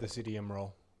up into the CDM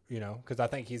role, because I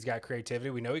think he's got creativity.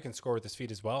 We know he can score with his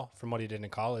feet as well from what he did in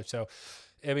college. So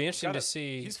it'd be interesting to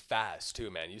see. He's fast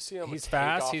too, man. You see him. He's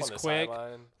fast. He's quick.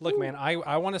 Look, man,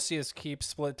 I want to see us keep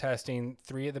split testing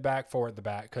 3 at the back, 4 at the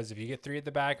back. Because if you get 3 at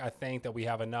the back, I think that we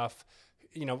have enough.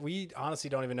 We honestly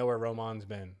don't even know where Roman's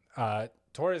been.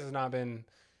 Torres has not been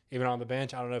even on the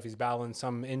bench. I don't know if he's battling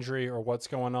some injury or what's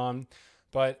going on,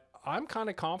 but I'm kind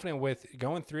of confident with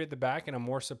going 3 at the back in a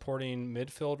more supporting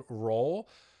midfield role.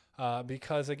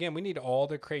 Because, again, we need all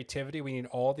the creativity. We need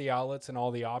all the outlets and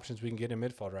all the options we can get in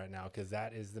midfield right now, because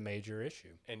that is the major issue.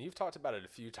 And you've talked about it a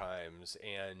few times,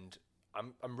 and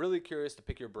I'm really curious to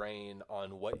pick your brain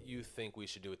on what you think we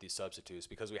should do with these substitutes,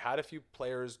 because we had a few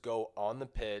players go on the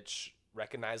pitch,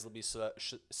 recognizably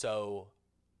so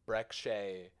Brek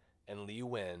Shea and Lee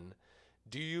Nguyen.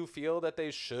 Do you feel that they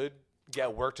should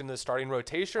get worked in the starting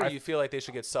rotation, or you feel like they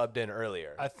should get subbed in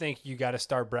earlier? I think you got to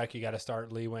start Brek, you got to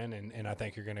start Lee Nguyen, and I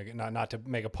think you're going to, not to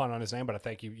make a pun on his name, but I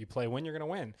think you play Nguyen, you're going to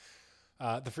win.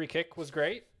 The free kick was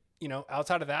great.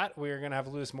 Outside of that, we're going to have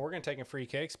Lewis Morgan taking free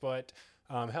kicks, but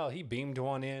hell, he beamed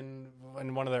one in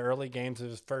one of the early games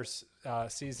of his first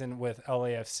season with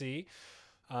LAFC.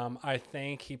 I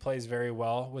think he plays very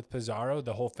well with Pizarro.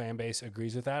 The whole fan base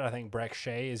agrees with that. I think Brek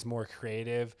Shea is more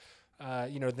creative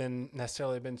than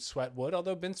necessarily Ben Sweat would,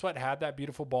 although Ben Sweat had that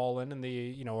beautiful ball in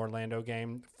the, Orlando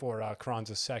game for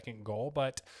Carranza's second goal.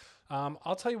 But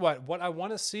I'll tell you what I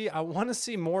want to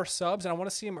see more subs, and I want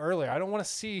to see them earlier. I don't want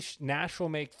to see Nashville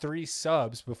make 3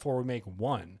 subs before we make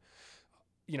 1.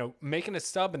 Making a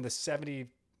sub in the 73rd,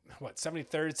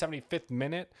 75th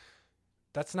minute,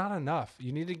 that's not enough.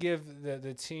 You need to give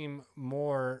the team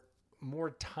more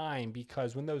time,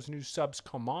 because when those new subs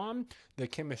come on, the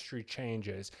chemistry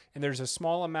changes. And there's a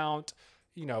small amount,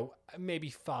 maybe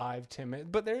 5-10 minutes,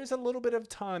 but there is a little bit of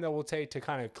time that will take to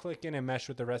kind of click in and mesh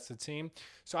with the rest of the team.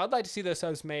 So I'd like to see those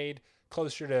subs made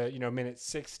closer to, minute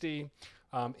 60,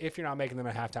 if you're not making them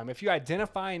at halftime. If you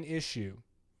identify an issue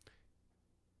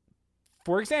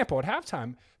For example, at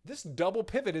halftime, this double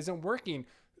pivot isn't working.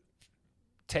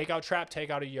 Take out Trap, take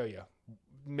out a Yo-Yo.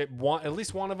 At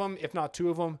least one of them, if not two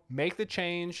of them, make the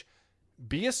change,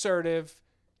 be assertive,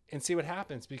 and see what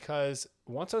happens. Because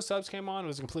once those subs came on, it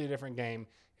was a completely different game.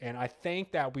 And I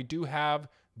think that we do have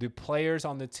the players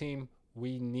on the team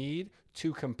we need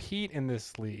to compete in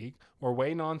this league. We're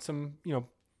waiting on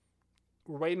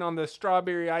we're waiting on the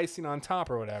strawberry icing on top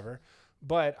or whatever.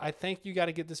 But I think you got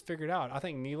to get this figured out. I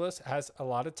think Nealis has a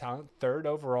lot of talent, 3rd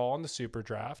overall in the super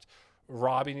draft.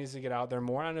 Robbie needs to get out there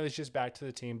more. I know he's just back to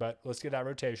the team, but let's get that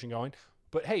rotation going.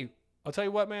 But hey, I'll tell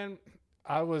you what, man,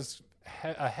 I was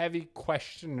a heavy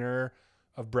questioner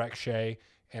of Brek Shea,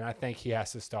 and I think he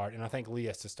has to start, and I think Lee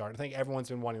has to start. I think everyone's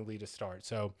been wanting Lee to start.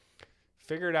 So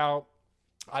figure it out.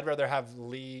 I'd rather have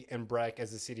Lee and Brek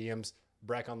as the CDMs,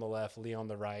 Brek on the left, Lee on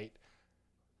the right.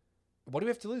 What do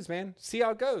we have to lose, man? See how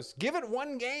it goes. Give it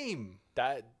one game.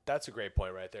 That's a great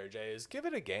point right there, Jay, is give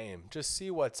it a game. Just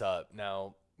see what's up.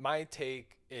 Now, my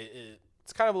take,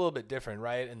 it's kind of a little bit different,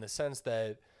 right? In the sense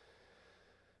that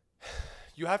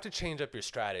you have to change up your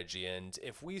strategy. And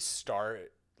if we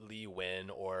start Lee Nguyen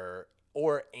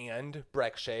and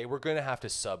Brek Shea, we're going to have to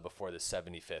sub before the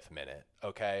 75th minute,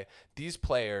 okay? These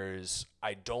players,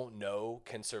 I don't know,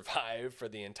 can survive for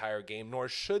the entire game, nor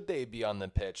should they be on the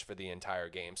pitch for the entire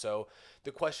game. So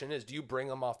the question is, do you bring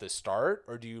them off the start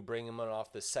or do you bring them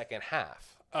off the second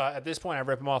half? At this point, I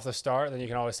rip them off the start. Then you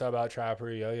can always sub out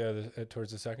Trapper, Yo-Yo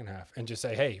towards the second half, and just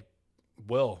say, "Hey,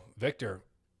 Will, Victor,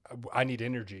 I need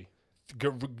energy.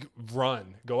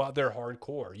 Run, go out there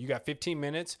hardcore. You got 15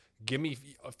 minutes. Give me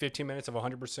 15 minutes of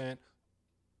 100%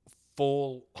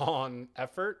 full on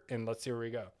effort, and let's see where we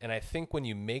go." And I think when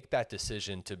you make that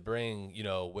decision to bring,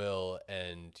 Will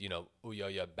and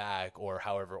Uyoya back, or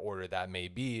however order that may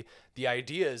be, the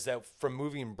idea is that from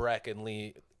moving Brek and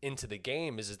Lee into the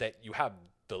game is that you have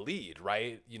the lead,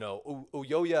 right?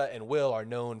 Uyoya and Will are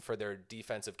known for their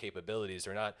defensive capabilities.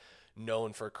 They're not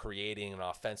known for creating an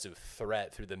offensive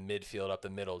threat through the midfield up the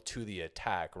middle to the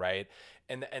attack, right?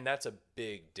 And that's a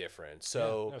big difference.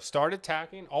 So start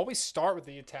attacking. Always start with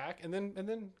the attack, and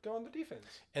then go on the defense.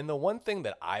 And the one thing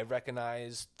that I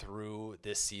recognize through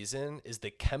this season is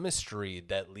the chemistry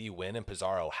that Lee Nguyen and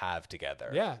Pizarro have together.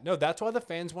 Yeah, no, that's why the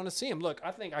fans want to see him. Look,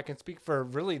 I think I can speak for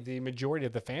really the majority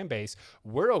of the fan base.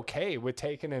 We're okay with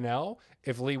taking an L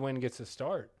if Lee Nguyen gets a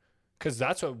start, because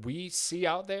that's what we see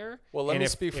out there. Well, let me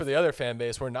speak for the other fan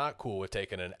base. We're not cool with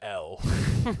taking an L.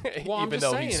 Well, I'm just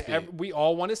saying, we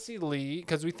all want to see Lee,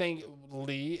 because we think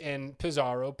Lee and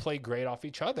Pizarro play great off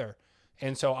each other.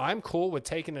 And so I'm cool with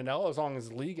taking an L as long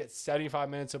as Lee gets 75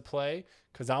 minutes of play,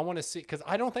 because I want to see, because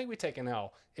I don't think we take an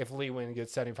L if Lee Nguyen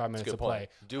gets 75 minutes of play.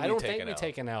 I don't think we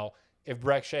take an L if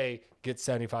Brek Shea gets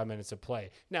 75 minutes of play.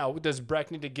 Now, does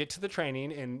Brek need to get to the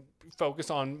training and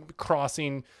focus on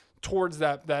crossing towards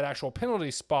that actual penalty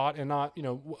spot and not,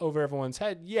 over everyone's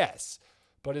head? Yes.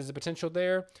 But is the potential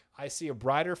there? I see a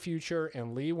brighter future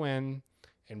in Lee Nguyen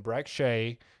and Brek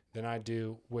Shea than I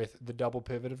do with the double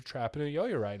pivot of Trap and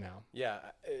Yo-Yo right now. Yeah.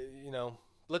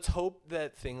 Let's hope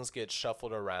that things get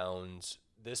shuffled around.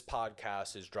 This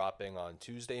podcast is dropping on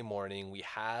Tuesday morning. We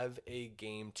have a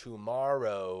game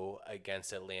tomorrow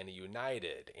against Atlanta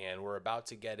United, and we're about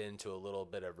to get into a little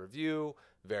bit of review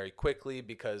very quickly,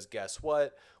 because guess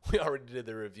what? We already did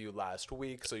the review last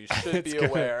week, so you should be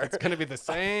aware. It's going to be the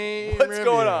same what's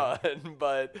going on.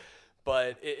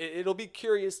 But it'll be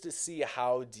curious to see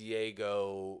how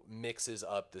Diego mixes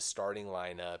up the starting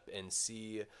lineup and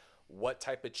see what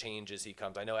type of changes he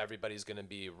comes. I know everybody's going to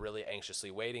be really anxiously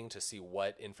waiting to see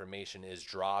what information is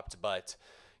dropped, but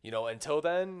until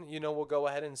then, we'll go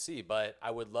ahead and see. But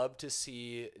I would love to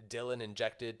see Dylan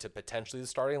injected to potentially the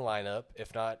starting lineup,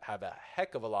 if not have a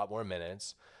heck of a lot more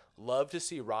minutes. Love to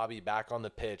see Robbie back on the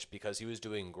pitch, because he was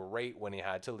doing great when he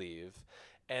had to leave.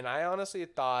 And I honestly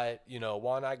thought,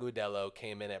 Juan Agudelo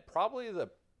came in at probably the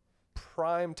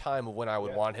prime time of when I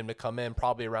would want him to come in,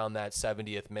 probably around that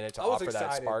 70th minute to offer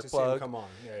that spark plug. Come on.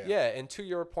 Yeah, and to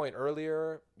your point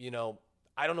earlier,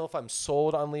 I don't know if I'm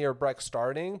sold on Lee or Brek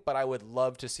starting, but I would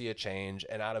love to see a change.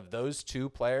 And out of those two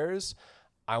players,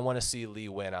 I want to see Lee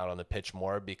Nguyen out on the pitch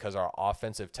more, because our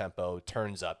offensive tempo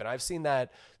turns up. And I've seen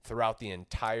that throughout the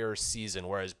entire season,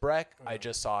 whereas Brek, I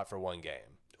just saw it for one game.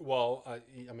 Well,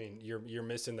 you're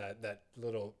missing that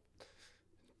little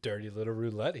dirty little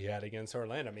roulette he had against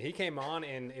Orlando. He came on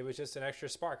and it was just an extra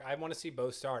spark. I want to see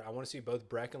both start. I want to see both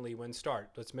Brek and Lee Nguyen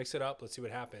start. Let's mix it up. Let's see what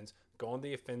happens. Go on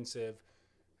the offensive.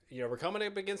 We're coming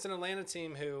up against an Atlanta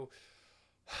team who,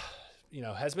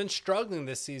 has been struggling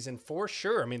this season for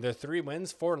sure. They're 3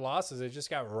 wins, 4 losses. They just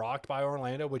got rocked by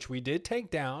Orlando, which we did take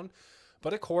down.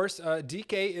 But of course,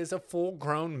 DK is a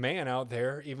full-grown man out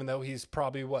there, even though he's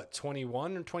probably,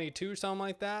 21 or 22 or something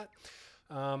like that.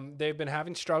 They've been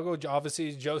having struggle.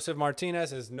 Obviously, Joseph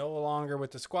Martinez is no longer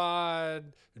with the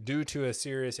squad due to a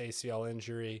serious ACL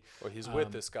injury. Well, he's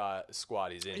with the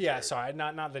squad. He's injured. Yeah, sorry.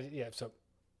 Not that. Yeah, so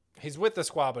he's with the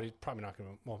squad, but he's probably not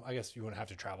going to. Well, I guess you wouldn't have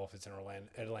to travel if it's in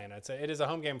Atlanta. It is a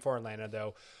home game for Atlanta,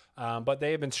 though. But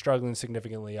they have been struggling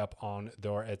significantly up on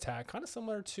their attack, kind of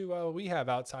similar to what we have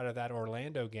outside of that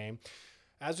Orlando game.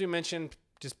 As we mentioned,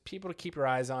 just people to keep your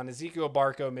eyes on. Ezekiel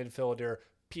Barco, midfielder.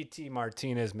 P.T.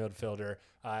 Martinez, midfielder.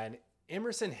 And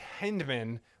Emerson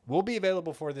Hendman will be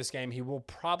available for this game. He will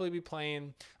probably be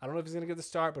playing. I don't know if he's going to get the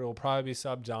start, but it will probably be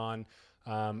subbed on.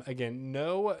 Again,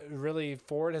 no really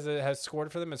forward has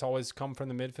scored for them. It's always come from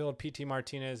the midfield. P.T.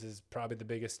 Martinez is probably the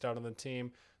biggest stud on the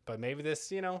team. But maybe this,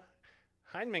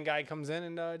 Hyndman guy comes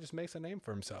in and just makes a name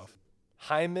for himself.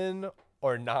 Hyndman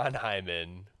or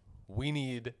non-Hyndman, we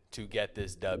need to get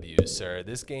this W, sir.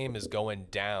 This game is going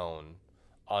down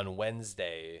on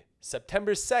Wednesday,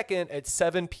 September 2nd at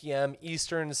 7 p.m.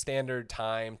 Eastern Standard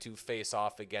Time to face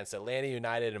off against Atlanta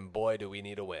United, and boy, do we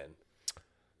need a win.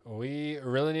 We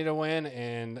really need a win,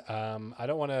 and I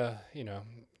don't want to,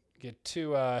 get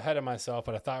too ahead of myself,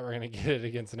 but I thought we were going to get it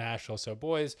against Nashville. So,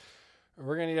 boys,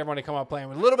 we're going to need everyone to come out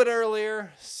playing a little bit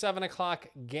earlier, 7 o'clock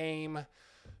game.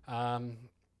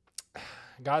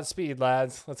 Godspeed,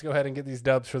 lads. Let's go ahead and get these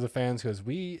dubs for the fans because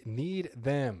we need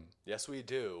them. Yes, we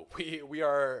do.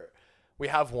 We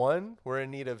have one. We're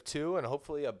in need of two, and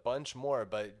hopefully a bunch more.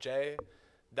 But Jay,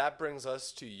 that brings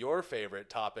us to your favorite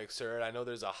topic, sir. I know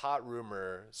there's a hot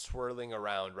rumor swirling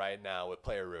around right now with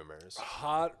player rumors.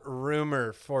 Hot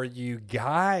rumor for you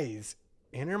guys.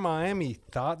 Inter Miami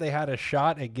thought they had a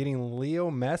shot at getting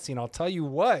Leo Messi, and I'll tell you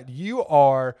what, you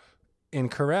are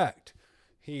incorrect.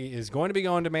 He is going to be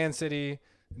going to Man City.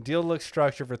 Deal looks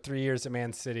structured for 3 years at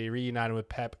Man City, reuniting with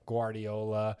Pep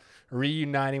Guardiola,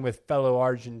 reuniting with fellow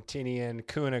Argentinian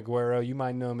Kun Agüero. You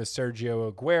might know him as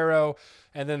Sergio Aguero.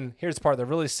 And then here's the part that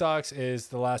really sucks is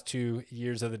the last 2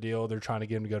 years of the deal, they're trying to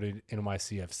get him to go to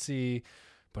NYCFC.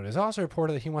 But it's also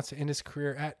reported that he wants to end his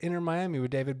career at Inter Miami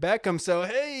with David Beckham. So,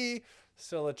 hey,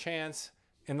 still a chance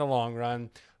in the long run.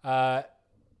 I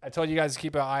told you guys to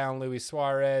keep an eye on Luis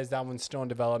Suarez. That one's still in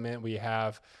development. We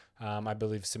have... I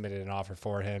believe submitted an offer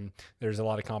for him. There's a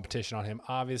lot of competition on him.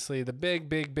 Obviously, the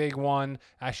big one,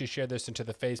 I actually shared this into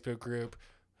the Facebook group.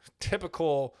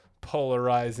 Typical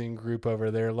polarizing group over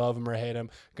there. Love him or hate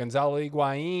him. Gonzalo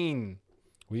Higuain.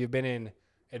 We have been in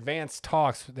advanced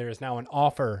talks. There is now an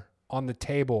offer on the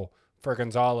table for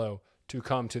Gonzalo to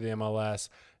come to the MLS.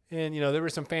 And, there were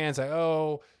some fans like,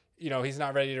 he's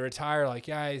not ready to retire. Like,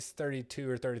 yeah, he's 32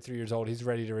 or 33 years old. He's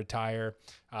ready to retire.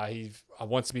 He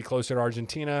wants to be closer to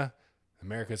Argentina.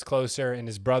 America's closer. And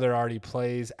his brother already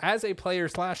plays as a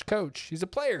player/coach. He's a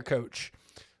player coach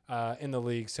in the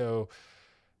league. So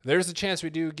there's a chance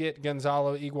we do get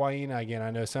Gonzalo Higuain. Again,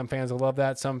 I know some fans will love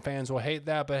that. Some fans will hate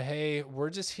that. But, hey, we're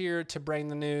just here to bring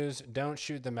the news. Don't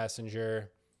shoot the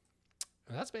messenger.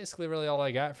 And that's basically really all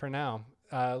I got for now.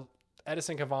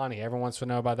 Edison Cavani, everyone wants to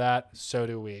know about that. So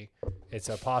do we. It's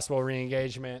a possible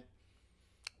re-engagement.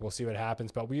 We'll see what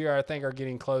happens. But we are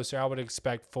getting closer. I would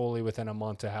expect fully within a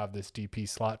month to have this DP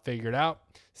slot figured out.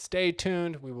 Stay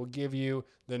tuned. We will give you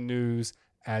the news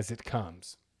as it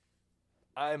comes.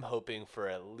 I'm hoping for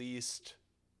at least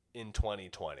in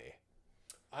 2020.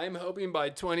 I'm hoping by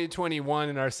 2021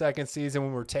 in our second season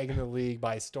when we're taking the league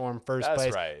by storm place.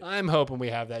 That's right. I'm hoping we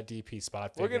have that DP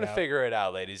spot figured out. We're going to figure it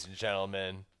out, ladies and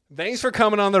gentlemen. Thanks for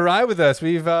coming on the ride with us.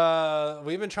 We've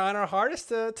been trying our hardest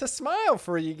to smile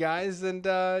for you guys. And,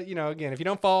 again, if you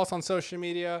don't follow us on social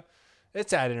media,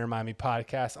 it's at Inter Miami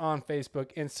Podcast on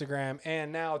Facebook, Instagram,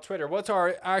 and now Twitter. What's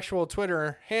our actual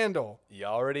Twitter handle? You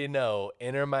already know,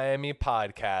 Inter Miami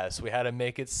Podcast. We had to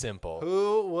make it simple.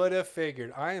 Who would have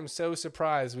figured? I am so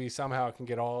surprised we somehow can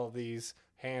get all of these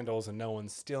handles and no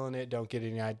one's stealing it. Don't get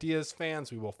any ideas,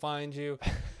 fans. We will find you.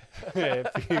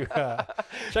 If you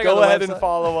go ahead and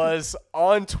follow us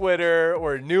on Twitter.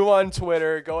 We're new on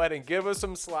Twitter. Go ahead and give us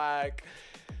some slack.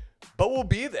 But we'll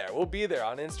be there. We'll be there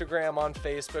on Instagram, on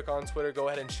Facebook, on Twitter. Go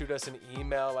ahead and shoot us an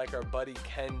email like our buddy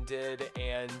Ken did.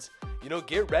 And,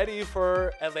 get ready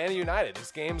for Atlanta United.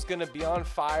 This game's going to be on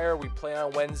fire. We play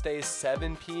on Wednesday,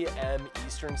 7 p.m.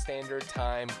 Eastern Standard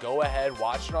Time. Go ahead,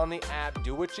 watch it on the app.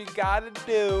 Do what you got to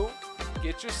do.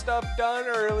 Get your stuff done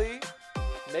early.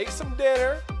 Make some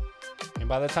dinner. And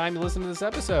by the time you listen to this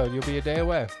episode, you'll be a day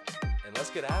away. And let's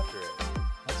get after it.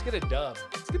 Let's get a dub.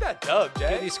 Let's get that dub, Jay.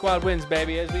 Get these squad wins,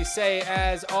 baby. As we say,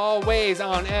 as always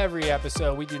on every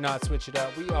episode, we do not switch it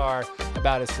up. We are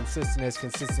about as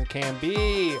consistent can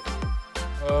be.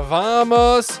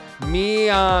 Vamos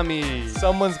Miami.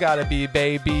 Someone's got to be,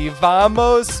 baby.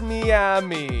 Vamos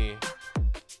Miami.